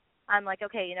 I'm like,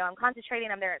 okay, I'm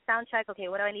concentrating. I'm there at sound check. Okay,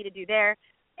 what do I need to do there?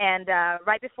 And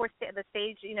right before the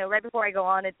stage, right before I go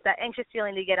on, it's that anxious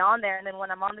feeling to get on there. And then when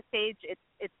I'm on the stage,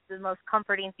 it's the most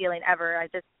comforting feeling ever.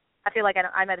 I feel like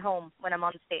I'm at home when I'm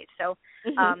on the stage. So,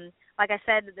 like I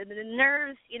said, the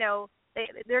nerves,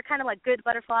 they're kind of like good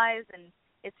butterflies, and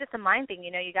it's just a mind thing.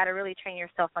 You got to really train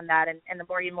yourself on that, and the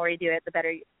more you do it, the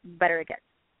better it gets.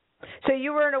 So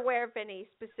you weren't aware of any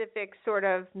specific sort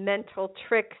of mental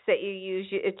tricks that you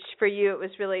use. For you, it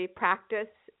was really practice.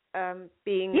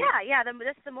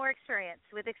 Just the more experience.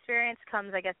 With experience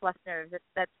comes, I guess, less nerves.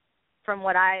 That's from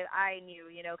what I knew,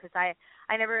 because I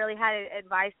never really had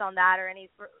advice on that or any,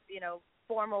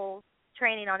 formal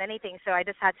training on anything. So I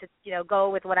just had to, go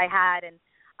with what I had. And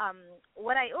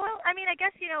what I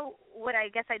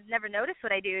guess I'd never noticed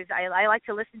what I do is I like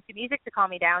to listen to music to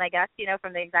calm me down, I guess,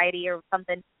 from the anxiety or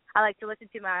something. I like to listen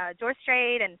to my George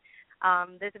Strait, and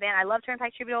there's a band, I love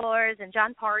Turnpike Troubadours and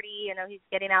John Party, he's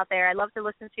getting out there. I love to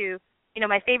listen to,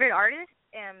 my favorite artists,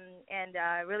 and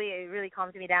really, it really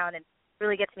calms me down and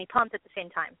really gets me pumped at the same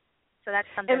time. So that's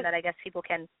something that I guess people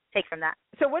can take from that.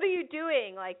 So what are you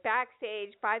doing, like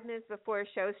backstage, 5 minutes before a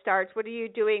show starts? What are you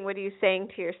doing? What are you saying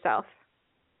to yourself?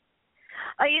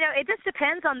 It just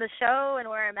depends on the show and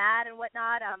where I'm at and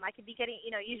whatnot. I could be getting,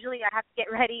 usually I have to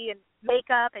get ready and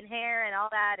makeup and hair and all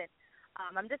that. And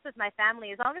I'm just with my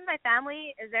family. As long as my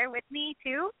family is there with me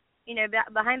too,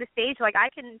 behind the stage, like I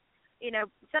can,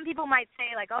 some people might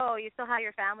say like, oh, you still have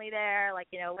your family there, like,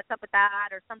 what's up with that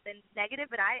or something negative.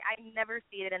 But I never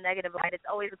see it in a negative light. It's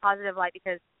always a positive light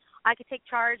because I could take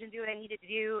charge and do what I needed to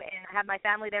do, and have my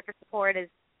family there for support is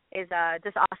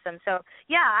just awesome. So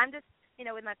yeah, I'm just,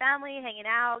 with my family, hanging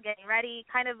out, getting ready,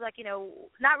 kind of like,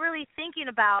 not really thinking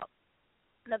about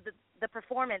the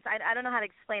performance. I don't know how to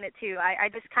explain it too. I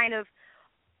just kind of,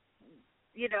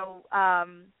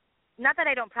 not that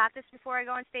I don't practice before I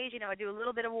go on stage, I do a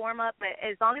little bit of warm up, but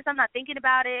as long as I'm not thinking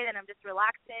about it and I'm just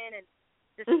relaxing and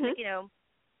just,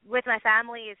 with my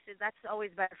family, that's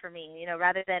always better for me,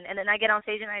 rather than, and then I get on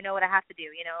stage and I know what I have to do,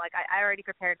 like I already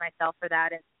prepared myself for that,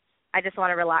 and I just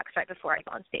want to relax right before I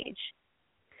go on stage.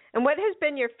 And what has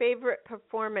been your favorite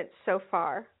performance so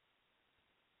far?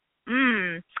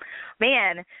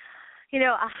 Man,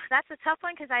 that's a tough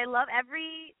one because I love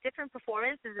every different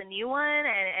performance is a new one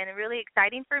and really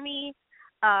exciting for me.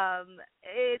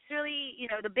 It's really,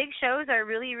 the big shows are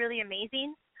really, really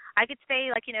amazing. I could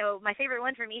say, like, my favorite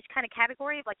one from each kind of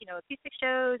category of, like, acoustic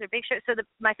shows or big shows. So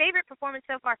my favorite performance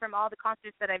so far from all the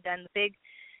concerts that I've done, the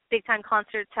big time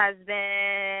concerts, has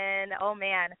been, oh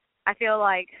man, I feel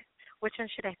like, which one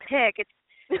should I pick? It's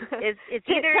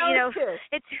either,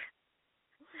 it's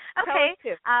okay.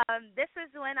 This was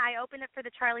when I opened it for the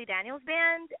Charlie Daniels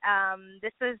Band.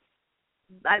 This was,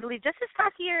 I believe, just this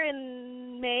past year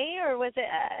in May, or was it?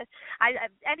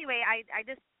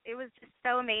 It was just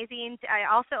so amazing.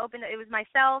 I also opened it was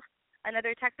myself,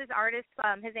 another Texas artist.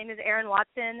 His name is Aaron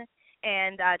Watson,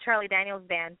 and Charlie Daniels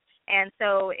Band. And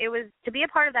so it was to be a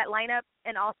part of that lineup,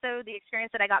 and also the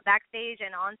experience that I got backstage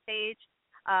and on stage.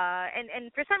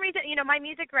 And for some reason, my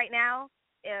music right now,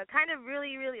 kind of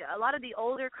really, really, a lot of the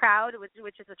older crowd,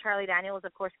 which is the Charlie Daniels,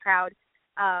 of course, crowd,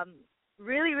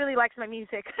 really, really likes my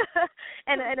music.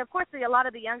 and of course, a lot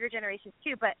of the younger generations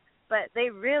too, but they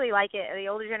really like it. The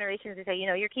older generations, they say,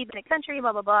 you're keeping it country,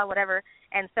 blah, blah, blah, whatever.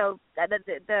 And so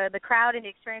the crowd and the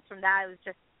experience from that was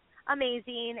just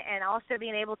amazing. And also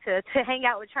being able to hang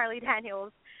out with Charlie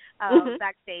Daniels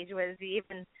backstage was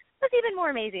even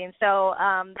more amazing. So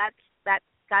that's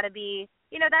got to be,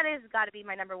 that is got to be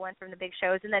my number one from the big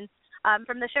shows. And then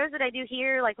from the shows that I do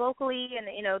here, like locally, and,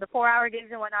 the 4-hour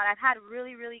gigs and whatnot, I've had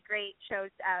really, really great shows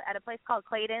at a place called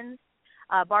Clayton's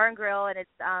Bar and Grill, and it's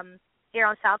here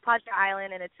on South Padre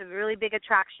Island, and it's a really big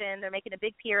attraction. They're making a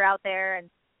big pier out there, and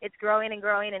it's growing and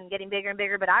growing and getting bigger and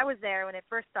bigger. But I was there when it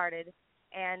first started,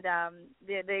 and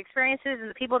the experiences and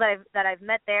the people that I've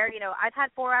met there, I've had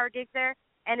 4-hour gigs there,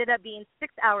 ended up being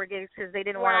 6-hour gigs because they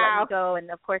didn't want to let me go,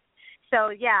 and of course, so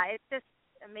yeah, it's just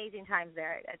amazing times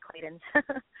there at Clayton's.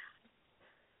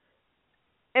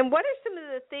 And what are some of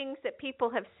the things that people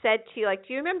have said to you? Like,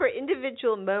 do you remember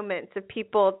individual moments of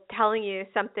people telling you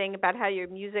something about how your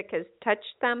music has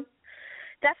touched them?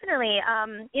 Definitely.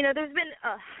 There's been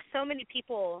so many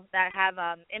people that have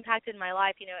impacted my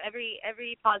life.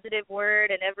 Every positive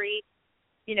word and every,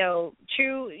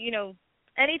 true,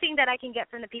 anything that I can get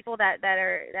from the people that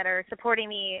are supporting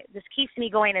me just keeps me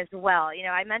going as well.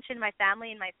 I mentioned my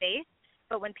family and my faith,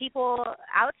 but when people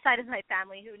outside of my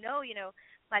family who know,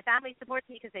 my family supports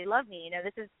me because they love me.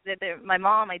 This is my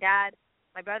mom, my dad,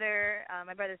 my brother,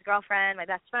 my brother's girlfriend, my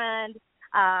best friend.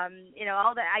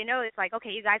 All that. I know it's like,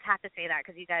 okay, you guys have to say that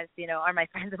because you guys, are my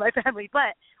friends and my family.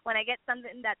 But when I get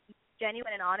something that's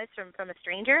genuine and honest from a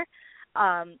stranger,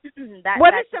 What that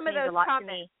are some of means those a lot comments?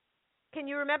 to me. Can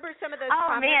you remember some of those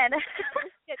Oh comments? man,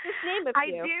 Just name a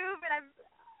I few. do, but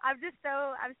I'm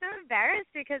so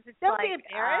embarrassed because it's Don't like be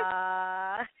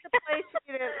embarrassed. It's a place for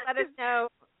you to let us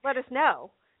know. Let us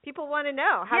know. People want to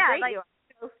know how great you are.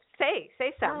 So say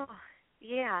some. Oh,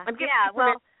 yeah. Yeah.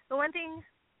 Well, the one thing.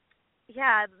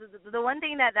 Yeah, the one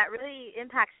thing that really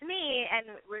impacts me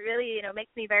and really,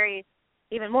 makes me very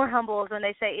even more humble is when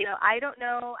they say, I don't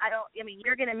know,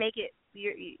 you're going to make it,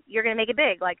 you're going to make it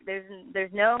big. Like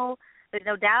there's no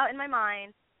doubt in my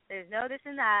mind. There's no this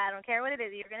and that. I don't care what it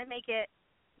is. You're going to make it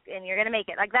and you're going to make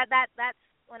it. Like that's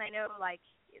when I know, like,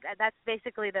 that's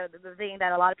basically the thing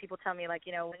that a lot of people tell me, like,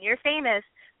 when you're famous,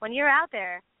 when you're out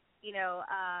there, you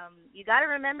got to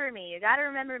remember me. You got to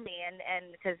remember me,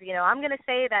 and because I'm gonna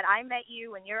say that I met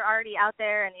you when you're already out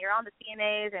there and you're on the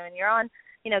CMAs and when you're on,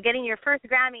 getting your first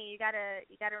Grammy. You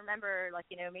gotta remember, like,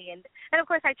 me, and of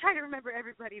course I try to remember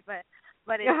everybody, but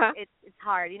it's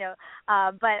hard,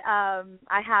 But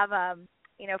I have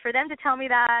for them to tell me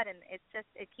that, and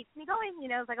it keeps me going.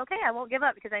 It's like, okay, I won't give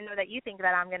up because I know that you think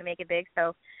that I'm gonna make it big,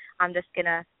 so I'm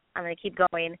gonna keep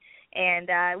going. And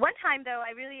one time though,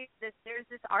 there was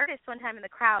this artist one time in the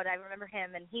crowd. I remember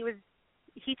him, and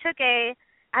he took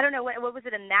I don't know what was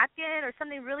it, a napkin or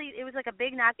something really. It was like a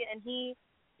big napkin, and he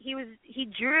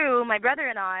drew my brother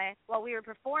and I while we were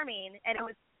performing, and it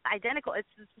was identical. It's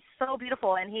so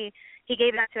beautiful, and he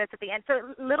gave that to us at the end.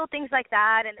 So little things like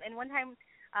that. And one time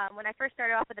when I first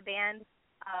started off with the band,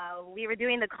 we were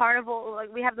doing the carnival.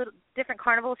 Like, we have little different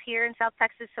carnivals here in South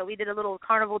Texas, so we did a little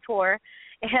carnival tour,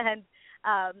 and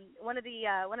one of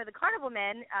the carnival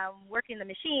men working the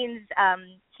machines,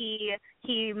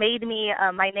 he made me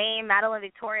my name, Madeline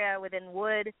Victoria, within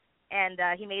wood, and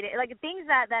he made it like things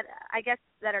that I guess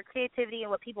that are creativity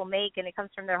and what people make, and it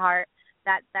comes from their heart.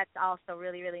 That's also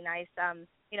really, really nice.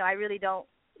 I really don't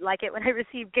like it when I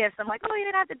receive gifts. I'm like, oh, you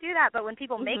didn't have to do that. But when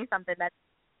people make something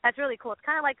that's really cool. It's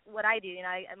kind of like what I do.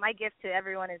 My gift to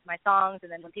everyone is my songs,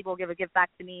 and then when people give a gift back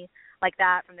to me like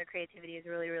that from their creativity is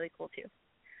really, really cool too.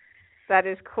 That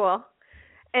is cool.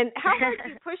 And how hard do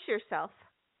you push yourself?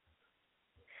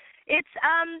 It's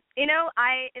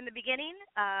in the beginning,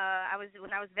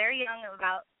 when I was very young,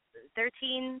 about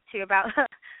 13 to about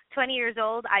 20 years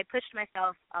old, I pushed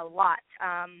myself a lot.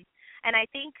 And I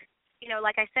think,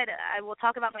 like I said, I will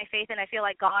talk about my faith, and I feel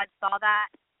like God saw that.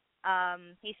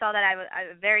 He saw that I'm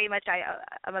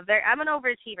an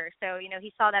overachiever. So,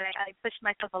 he saw that I pushed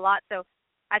myself a lot. So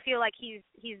I feel like he's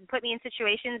put me in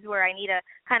situations where I need to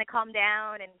kind of calm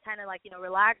down and kind of like,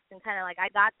 relax and kind of like, I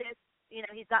got this.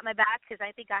 He's got my back, because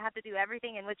I think I have to do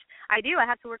everything, in which I do. I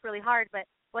have to work really hard. But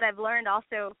what I've learned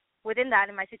also within that,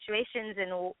 in my situations,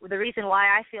 and the reason why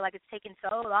I feel like it's taken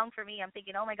so long for me, I'm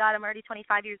thinking, oh my God, I'm already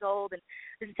 25 years old and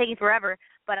this is taking forever.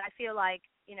 But I feel like,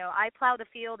 I plow the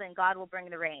field and God will bring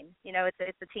the rain.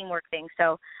 It's a teamwork thing.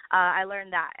 So I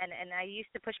learned that, and I used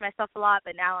to push myself a lot,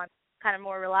 but now I'm kind of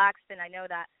more relaxed, and I know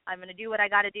that I'm going to do what I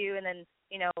got to do, and then,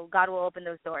 God will open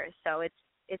those doors. So it's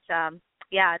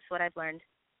what I've learned.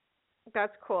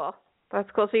 That's cool.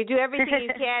 So you do everything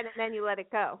you can, and then you let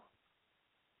it go.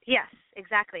 Yes,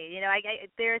 exactly.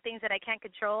 There are things that I can't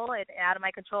control, and out of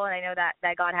my control, and I know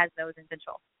that God has those in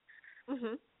control.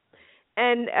 Mhm.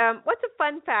 And what's a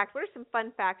fun fact? What are some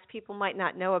fun facts people might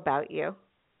not know about you?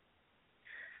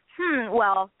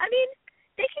 Well,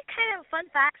 they can kind of fun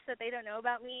facts that they don't know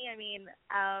about me.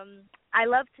 I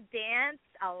love to dance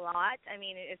a lot.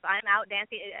 If I'm out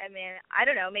dancing, I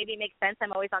don't know, maybe it makes sense.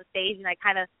 I'm always on stage, and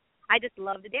I just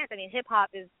love to dance. Hip hop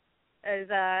is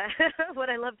what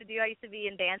I love to do. I used to be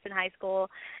in dance in high school,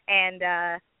 and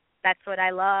that's what I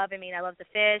love. I love to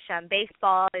fish.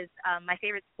 Baseball is my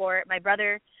favorite sport. My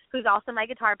brother, who's also my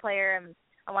guitar player,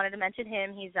 I wanted to mention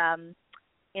him. He's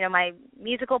my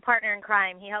musical partner in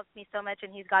crime. He helps me so much,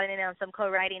 and he's gotten in on some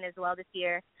co-writing as well this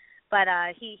year. But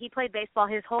he played baseball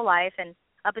his whole life, and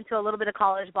up until a little bit of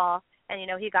college ball, and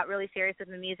he got really serious with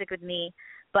the music with me.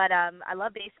 But I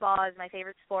love baseball as my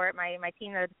favorite sport. My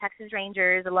team are the Texas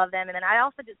Rangers. I love them. And then I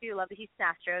also do love the Houston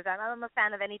Astros. I'm a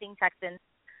fan of anything Texan.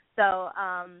 So,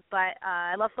 but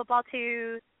I love football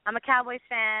too. I'm a Cowboys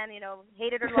fan,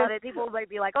 hate it or love it. People might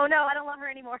be like, oh, no, I don't love her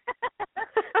anymore.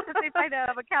 If they find out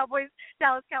I'm a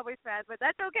Dallas Cowboys fan, but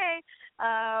that's okay.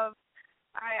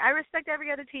 I respect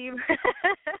every other team.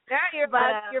 Yeah,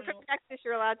 you're from Texas.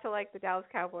 You're allowed to like the Dallas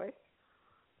Cowboys.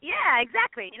 Yeah,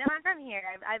 exactly. I'm from here.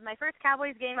 My first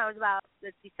Cowboys game, I was about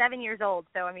 7 years old.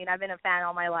 So I've been a fan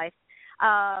all my life.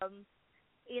 I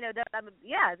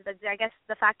guess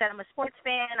the fact that I'm a sports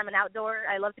fan, I'm an outdoor.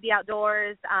 I love to be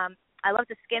outdoors. I love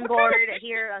to skimboard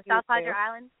here on South Padre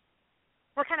Island.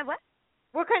 What kind of what?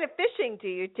 What kind of fishing do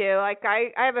you do? Like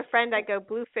I have a friend I go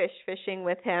bluefish fishing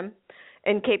with him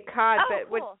in Cape Cod. Oh, but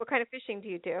cool. what kind of fishing do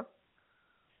you do?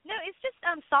 No, it's just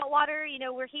saltwater.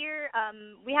 We're here.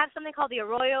 We have something called the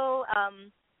arroyo,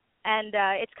 and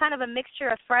it's kind of a mixture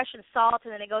of fresh and salt,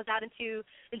 and then it goes out into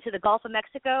the Gulf of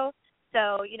Mexico.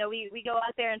 So we go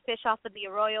out there and fish off of the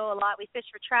arroyo a lot. We fish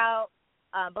for trout,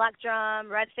 black drum,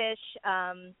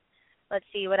 redfish. Let's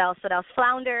see what else.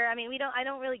 Flounder. I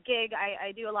don't really gig.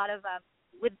 I do a lot of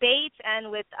with bait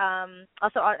and with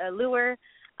also a lure.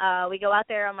 We go out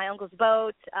there on my uncle's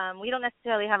boat. We don't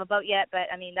necessarily have a boat yet, but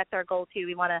that's our goal too.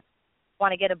 We want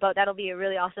to get a boat. That'll be a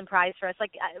really awesome prize for us.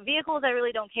 Like vehicles, I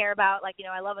really don't care about. Like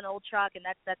I love an old truck, and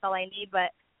that's all I need.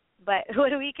 But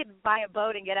when we could buy a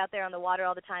boat and get out there on the water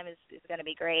all the time is going to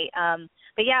be great.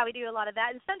 But yeah, we do a lot of that,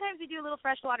 and sometimes we do a little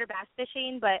freshwater bass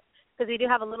fishing, but because we do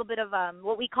have a little bit of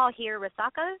what we call here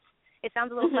resacas. It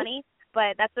sounds a little funny,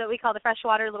 but that's what we call the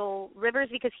freshwater little rivers,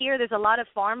 because here there's a lot of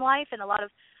farm life and a lot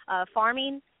of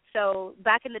farming. So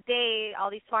back in the day,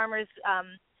 all these farmers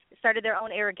started their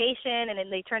own irrigation, and then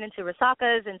they turned into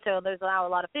resacas, and so there's now a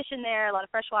lot of fish in there, a lot of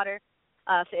freshwater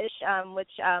fish,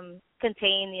 which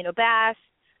contain, bass.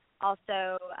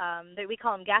 Also, we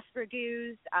call them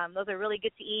gaspergoos. Those are really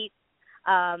good to eat.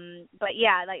 But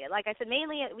yeah, like I said,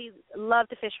 mainly we love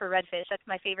to fish for redfish. That's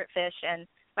my favorite fish, and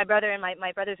my brother and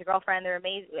my brother's girlfriend, they're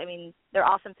amazing. They're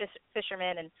awesome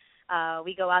fishermen, and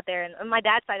we go out there, and my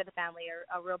dad's side of the family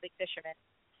are real big fishermen.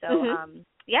 So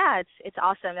yeah, it's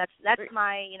awesome. That's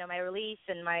my my release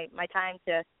and my time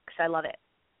because I love it.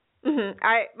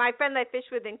 My friend I fish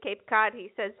with in Cape Cod,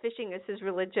 he says fishing is his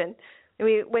religion.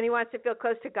 When he wants to feel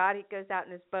close to God, he goes out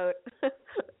in his boat.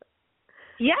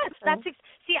 Yes,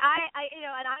 see,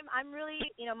 and I'm really,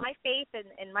 my faith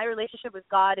and my relationship with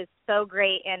God is so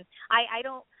great, and I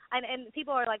don't, and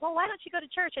people are like, well, why don't you go to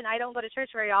church? And I don't go to church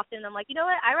very often. And I'm like, you know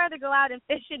what? I'd rather go out and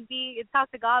fish and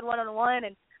talk to God one-on-one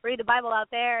and read the Bible out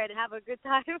there and have a good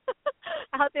time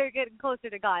out there getting closer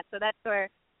to God. So that's where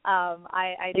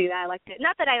I do that. I like to,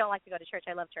 not that I don't like to go to church.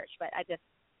 I love church, but I just,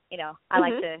 I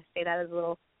like to say that as a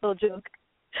little joke.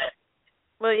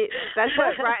 Well,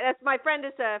 that's my friend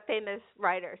is a famous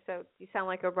writer, so you sound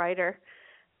like a writer.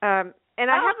 And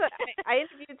I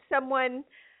interviewed someone,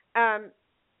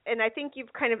 and I think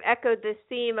you've kind of echoed this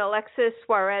theme, Alexis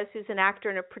Suarez, who's an actor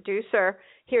and a producer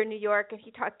here in New York, and he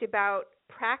talked about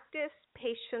practice,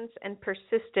 patience, and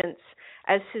persistence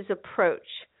as his approach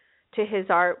to his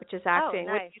art, which is acting.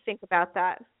 Oh, nice. What do you think about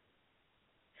that?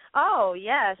 Oh,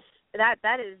 yes.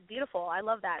 That is beautiful. I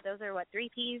love that. Those are 3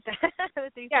 P's?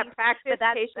 Yeah, practice,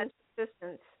 patience,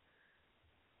 persistence.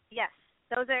 Yes,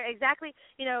 those are exactly.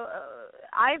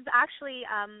 I've actually,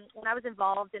 when I was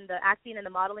involved in the acting and the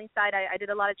modeling side, I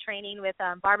did a lot of training with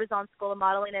Barbizon School of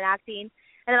Modeling and Acting,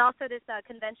 and then also this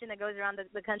convention that goes around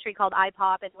the country called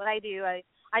IPOP. And what I do,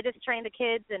 I just train the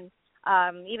kids and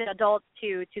even adults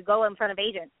to go in front of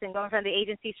agents and go in front of the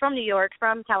agencies from New York,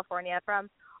 from California, from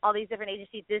all these different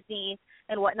agencies, Disney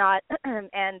and whatnot,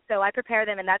 and so I prepare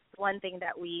them, and that's one thing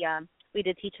that we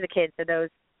did teach the kids. So those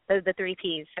the 3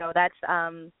 Ps. So that's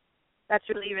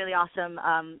really, really awesome,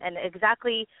 and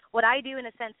exactly what I do in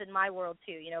a sense in my world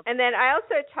too. And then I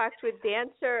also talked with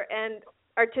dancer and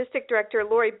artistic director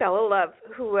Lori Belalove,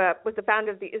 who was the founder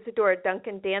of the Isadora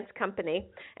Duncan Dance Company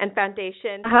and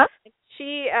Foundation.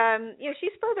 She,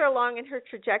 she's further along in her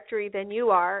trajectory than you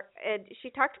are, and she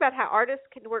talked about how artists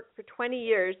can work for 20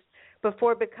 years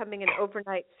before becoming an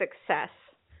overnight success.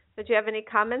 Did you have any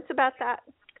comments about that?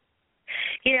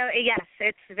 Yes,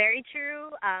 it's very true.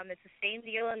 It's the same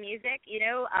deal in music.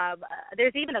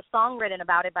 There's even a song written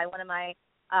about it by one of my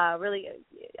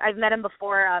I've met him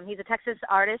before. He's a Texas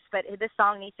artist, but this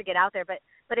song needs to get out there. But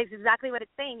it's exactly what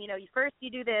it's saying. First you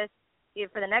do this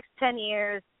for the next 10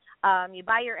 years. You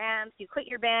buy your amps, you quit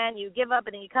your band, you give up,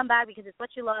 and then you come back because it's what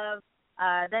you love.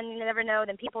 Then you never know.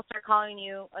 Then people start calling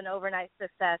you an overnight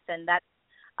success, and that's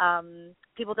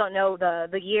people don't know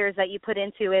the years that you put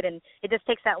into it, and it just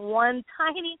takes that one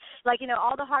tiny,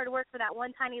 all the hard work for that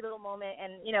one tiny little moment,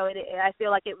 and I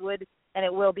feel like it would and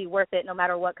it will be worth it no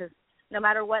matter what, because no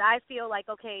matter what, I feel like,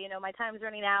 okay, my time's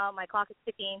running out, my clock is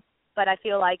ticking, but I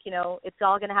feel like, it's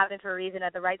all going to happen for a reason.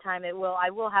 At the right time, I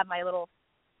will have my little,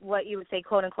 what you would say,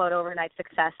 quote unquote, overnight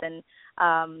success, and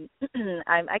I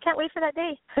can't wait for that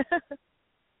day.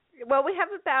 Well, we have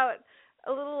about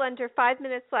a little under 5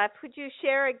 minutes left. Would you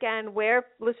share again where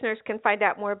listeners can find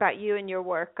out more about you and your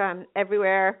work,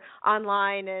 everywhere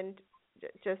online, and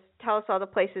just tell us all the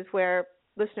places where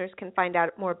listeners can find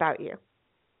out more about you?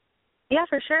 Yeah,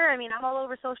 for sure. I mean, I'm all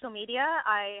over social media.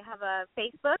 I have a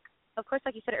Facebook, of course,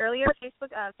 like you said earlier,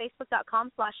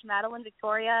 Facebook.com/Madeline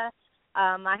Victoria.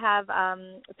 I have a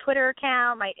Twitter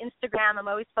account, my Instagram. I'm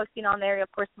always posting on there, of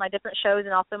course, my different shows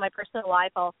and also my personal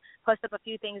life. I'll post up a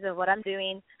few things of what I'm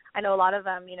doing. I know a lot of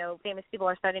famous people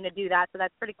are starting to do that, so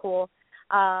that's pretty cool.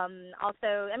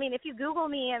 Also, I mean, if you Google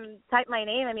me and type my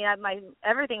name, I mean, my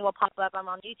everything will pop up. I'm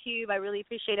on YouTube. I really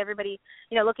appreciate everybody,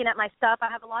 looking at my stuff. I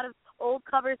have a lot of old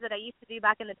covers that I used to do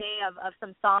back in the day of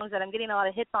some songs that I'm getting a lot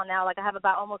of hits on now. Like I have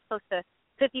about almost close to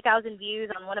 50,000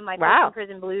 views on one of my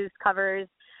Prison Blues covers.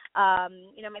 My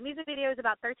music video is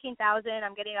about 13,000.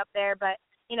 I'm getting up there, but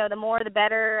the more the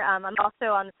better. I'm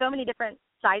also on so many different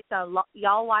sites,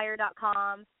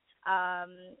 y'allwire.com. I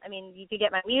mean, you can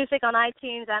get my music on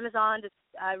iTunes, Amazon.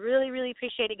 I really, really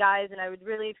appreciate it, guys, and I would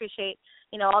really appreciate,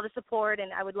 all the support,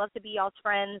 and I would love to be y'all's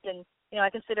friends, and, I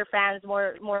consider fans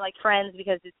more like friends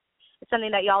because it's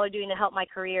something that y'all are doing to help my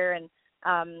career, and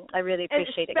I really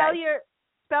appreciate it, guys.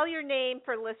 Spell your name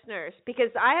for listeners, because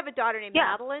I have a daughter named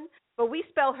Madeline, but we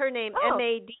spell her name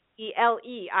Madeleine.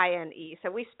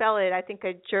 So we spell it, I think,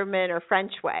 a German or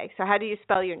French way. So how do you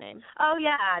spell your name? Oh,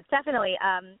 yeah, definitely.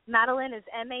 Madeline is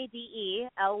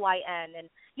Madelyn. And,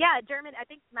 yeah, German, I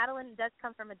think Madeline does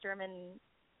come from a German,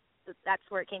 that's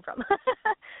where it came from. So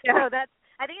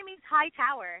I think it means high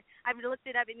tower. I've looked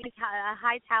it up. It means a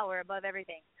high tower above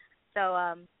everything. So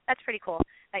that's pretty cool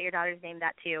that your daughter's named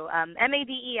that too.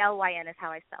 Madelyn is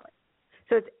how I spell it.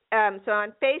 So it's so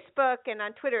on Facebook and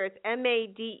on Twitter it's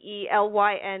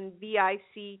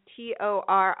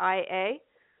MadelynVictoria.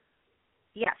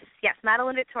 Yes,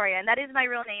 Madeline Victoria, and that is my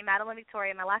real name, Madeline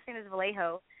Victoria. My last name is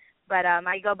Vallejo, but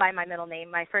I go by my middle name,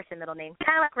 my first and middle name,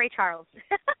 kind of like Ray Charles.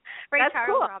 That's Charles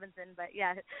cool. Robinson, but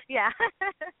yeah.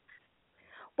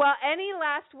 Well, any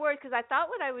last words? Because I thought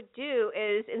what I would do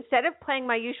is instead of playing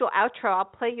my usual outro, I'll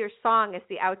play your song as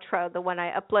the outro, the one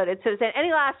I uploaded. So is there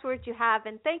any last words you have?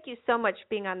 And thank you so much for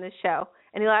being on this show.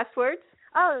 Any last words?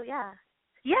 Oh, yeah.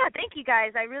 Yeah, thank you,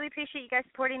 guys. I really appreciate you guys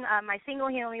supporting my single,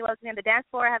 He Only Loves Me on the Dance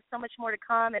Floor. I have so much more to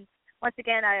come. And once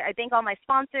again, I thank all my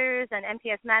sponsors and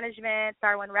MTS Management,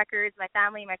 Star One Records, my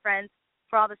family, my friends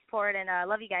for all the support. And I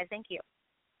love you guys. Thank you.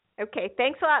 Okay.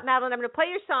 Thanks a lot, Madeline. I'm going to play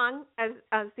your song as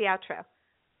the outro.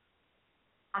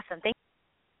 Awesome. Thank you.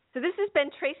 So this has been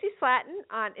Tracy Slatton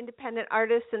on Independent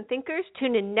Artists and Thinkers.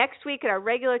 Tune in next week at our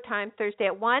regular time, Thursday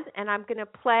at 1, and I'm going to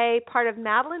play part of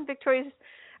Madeline Victoria's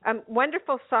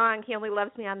wonderful song, He Only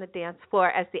Loves Me on the Dance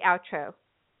Floor, as the outro.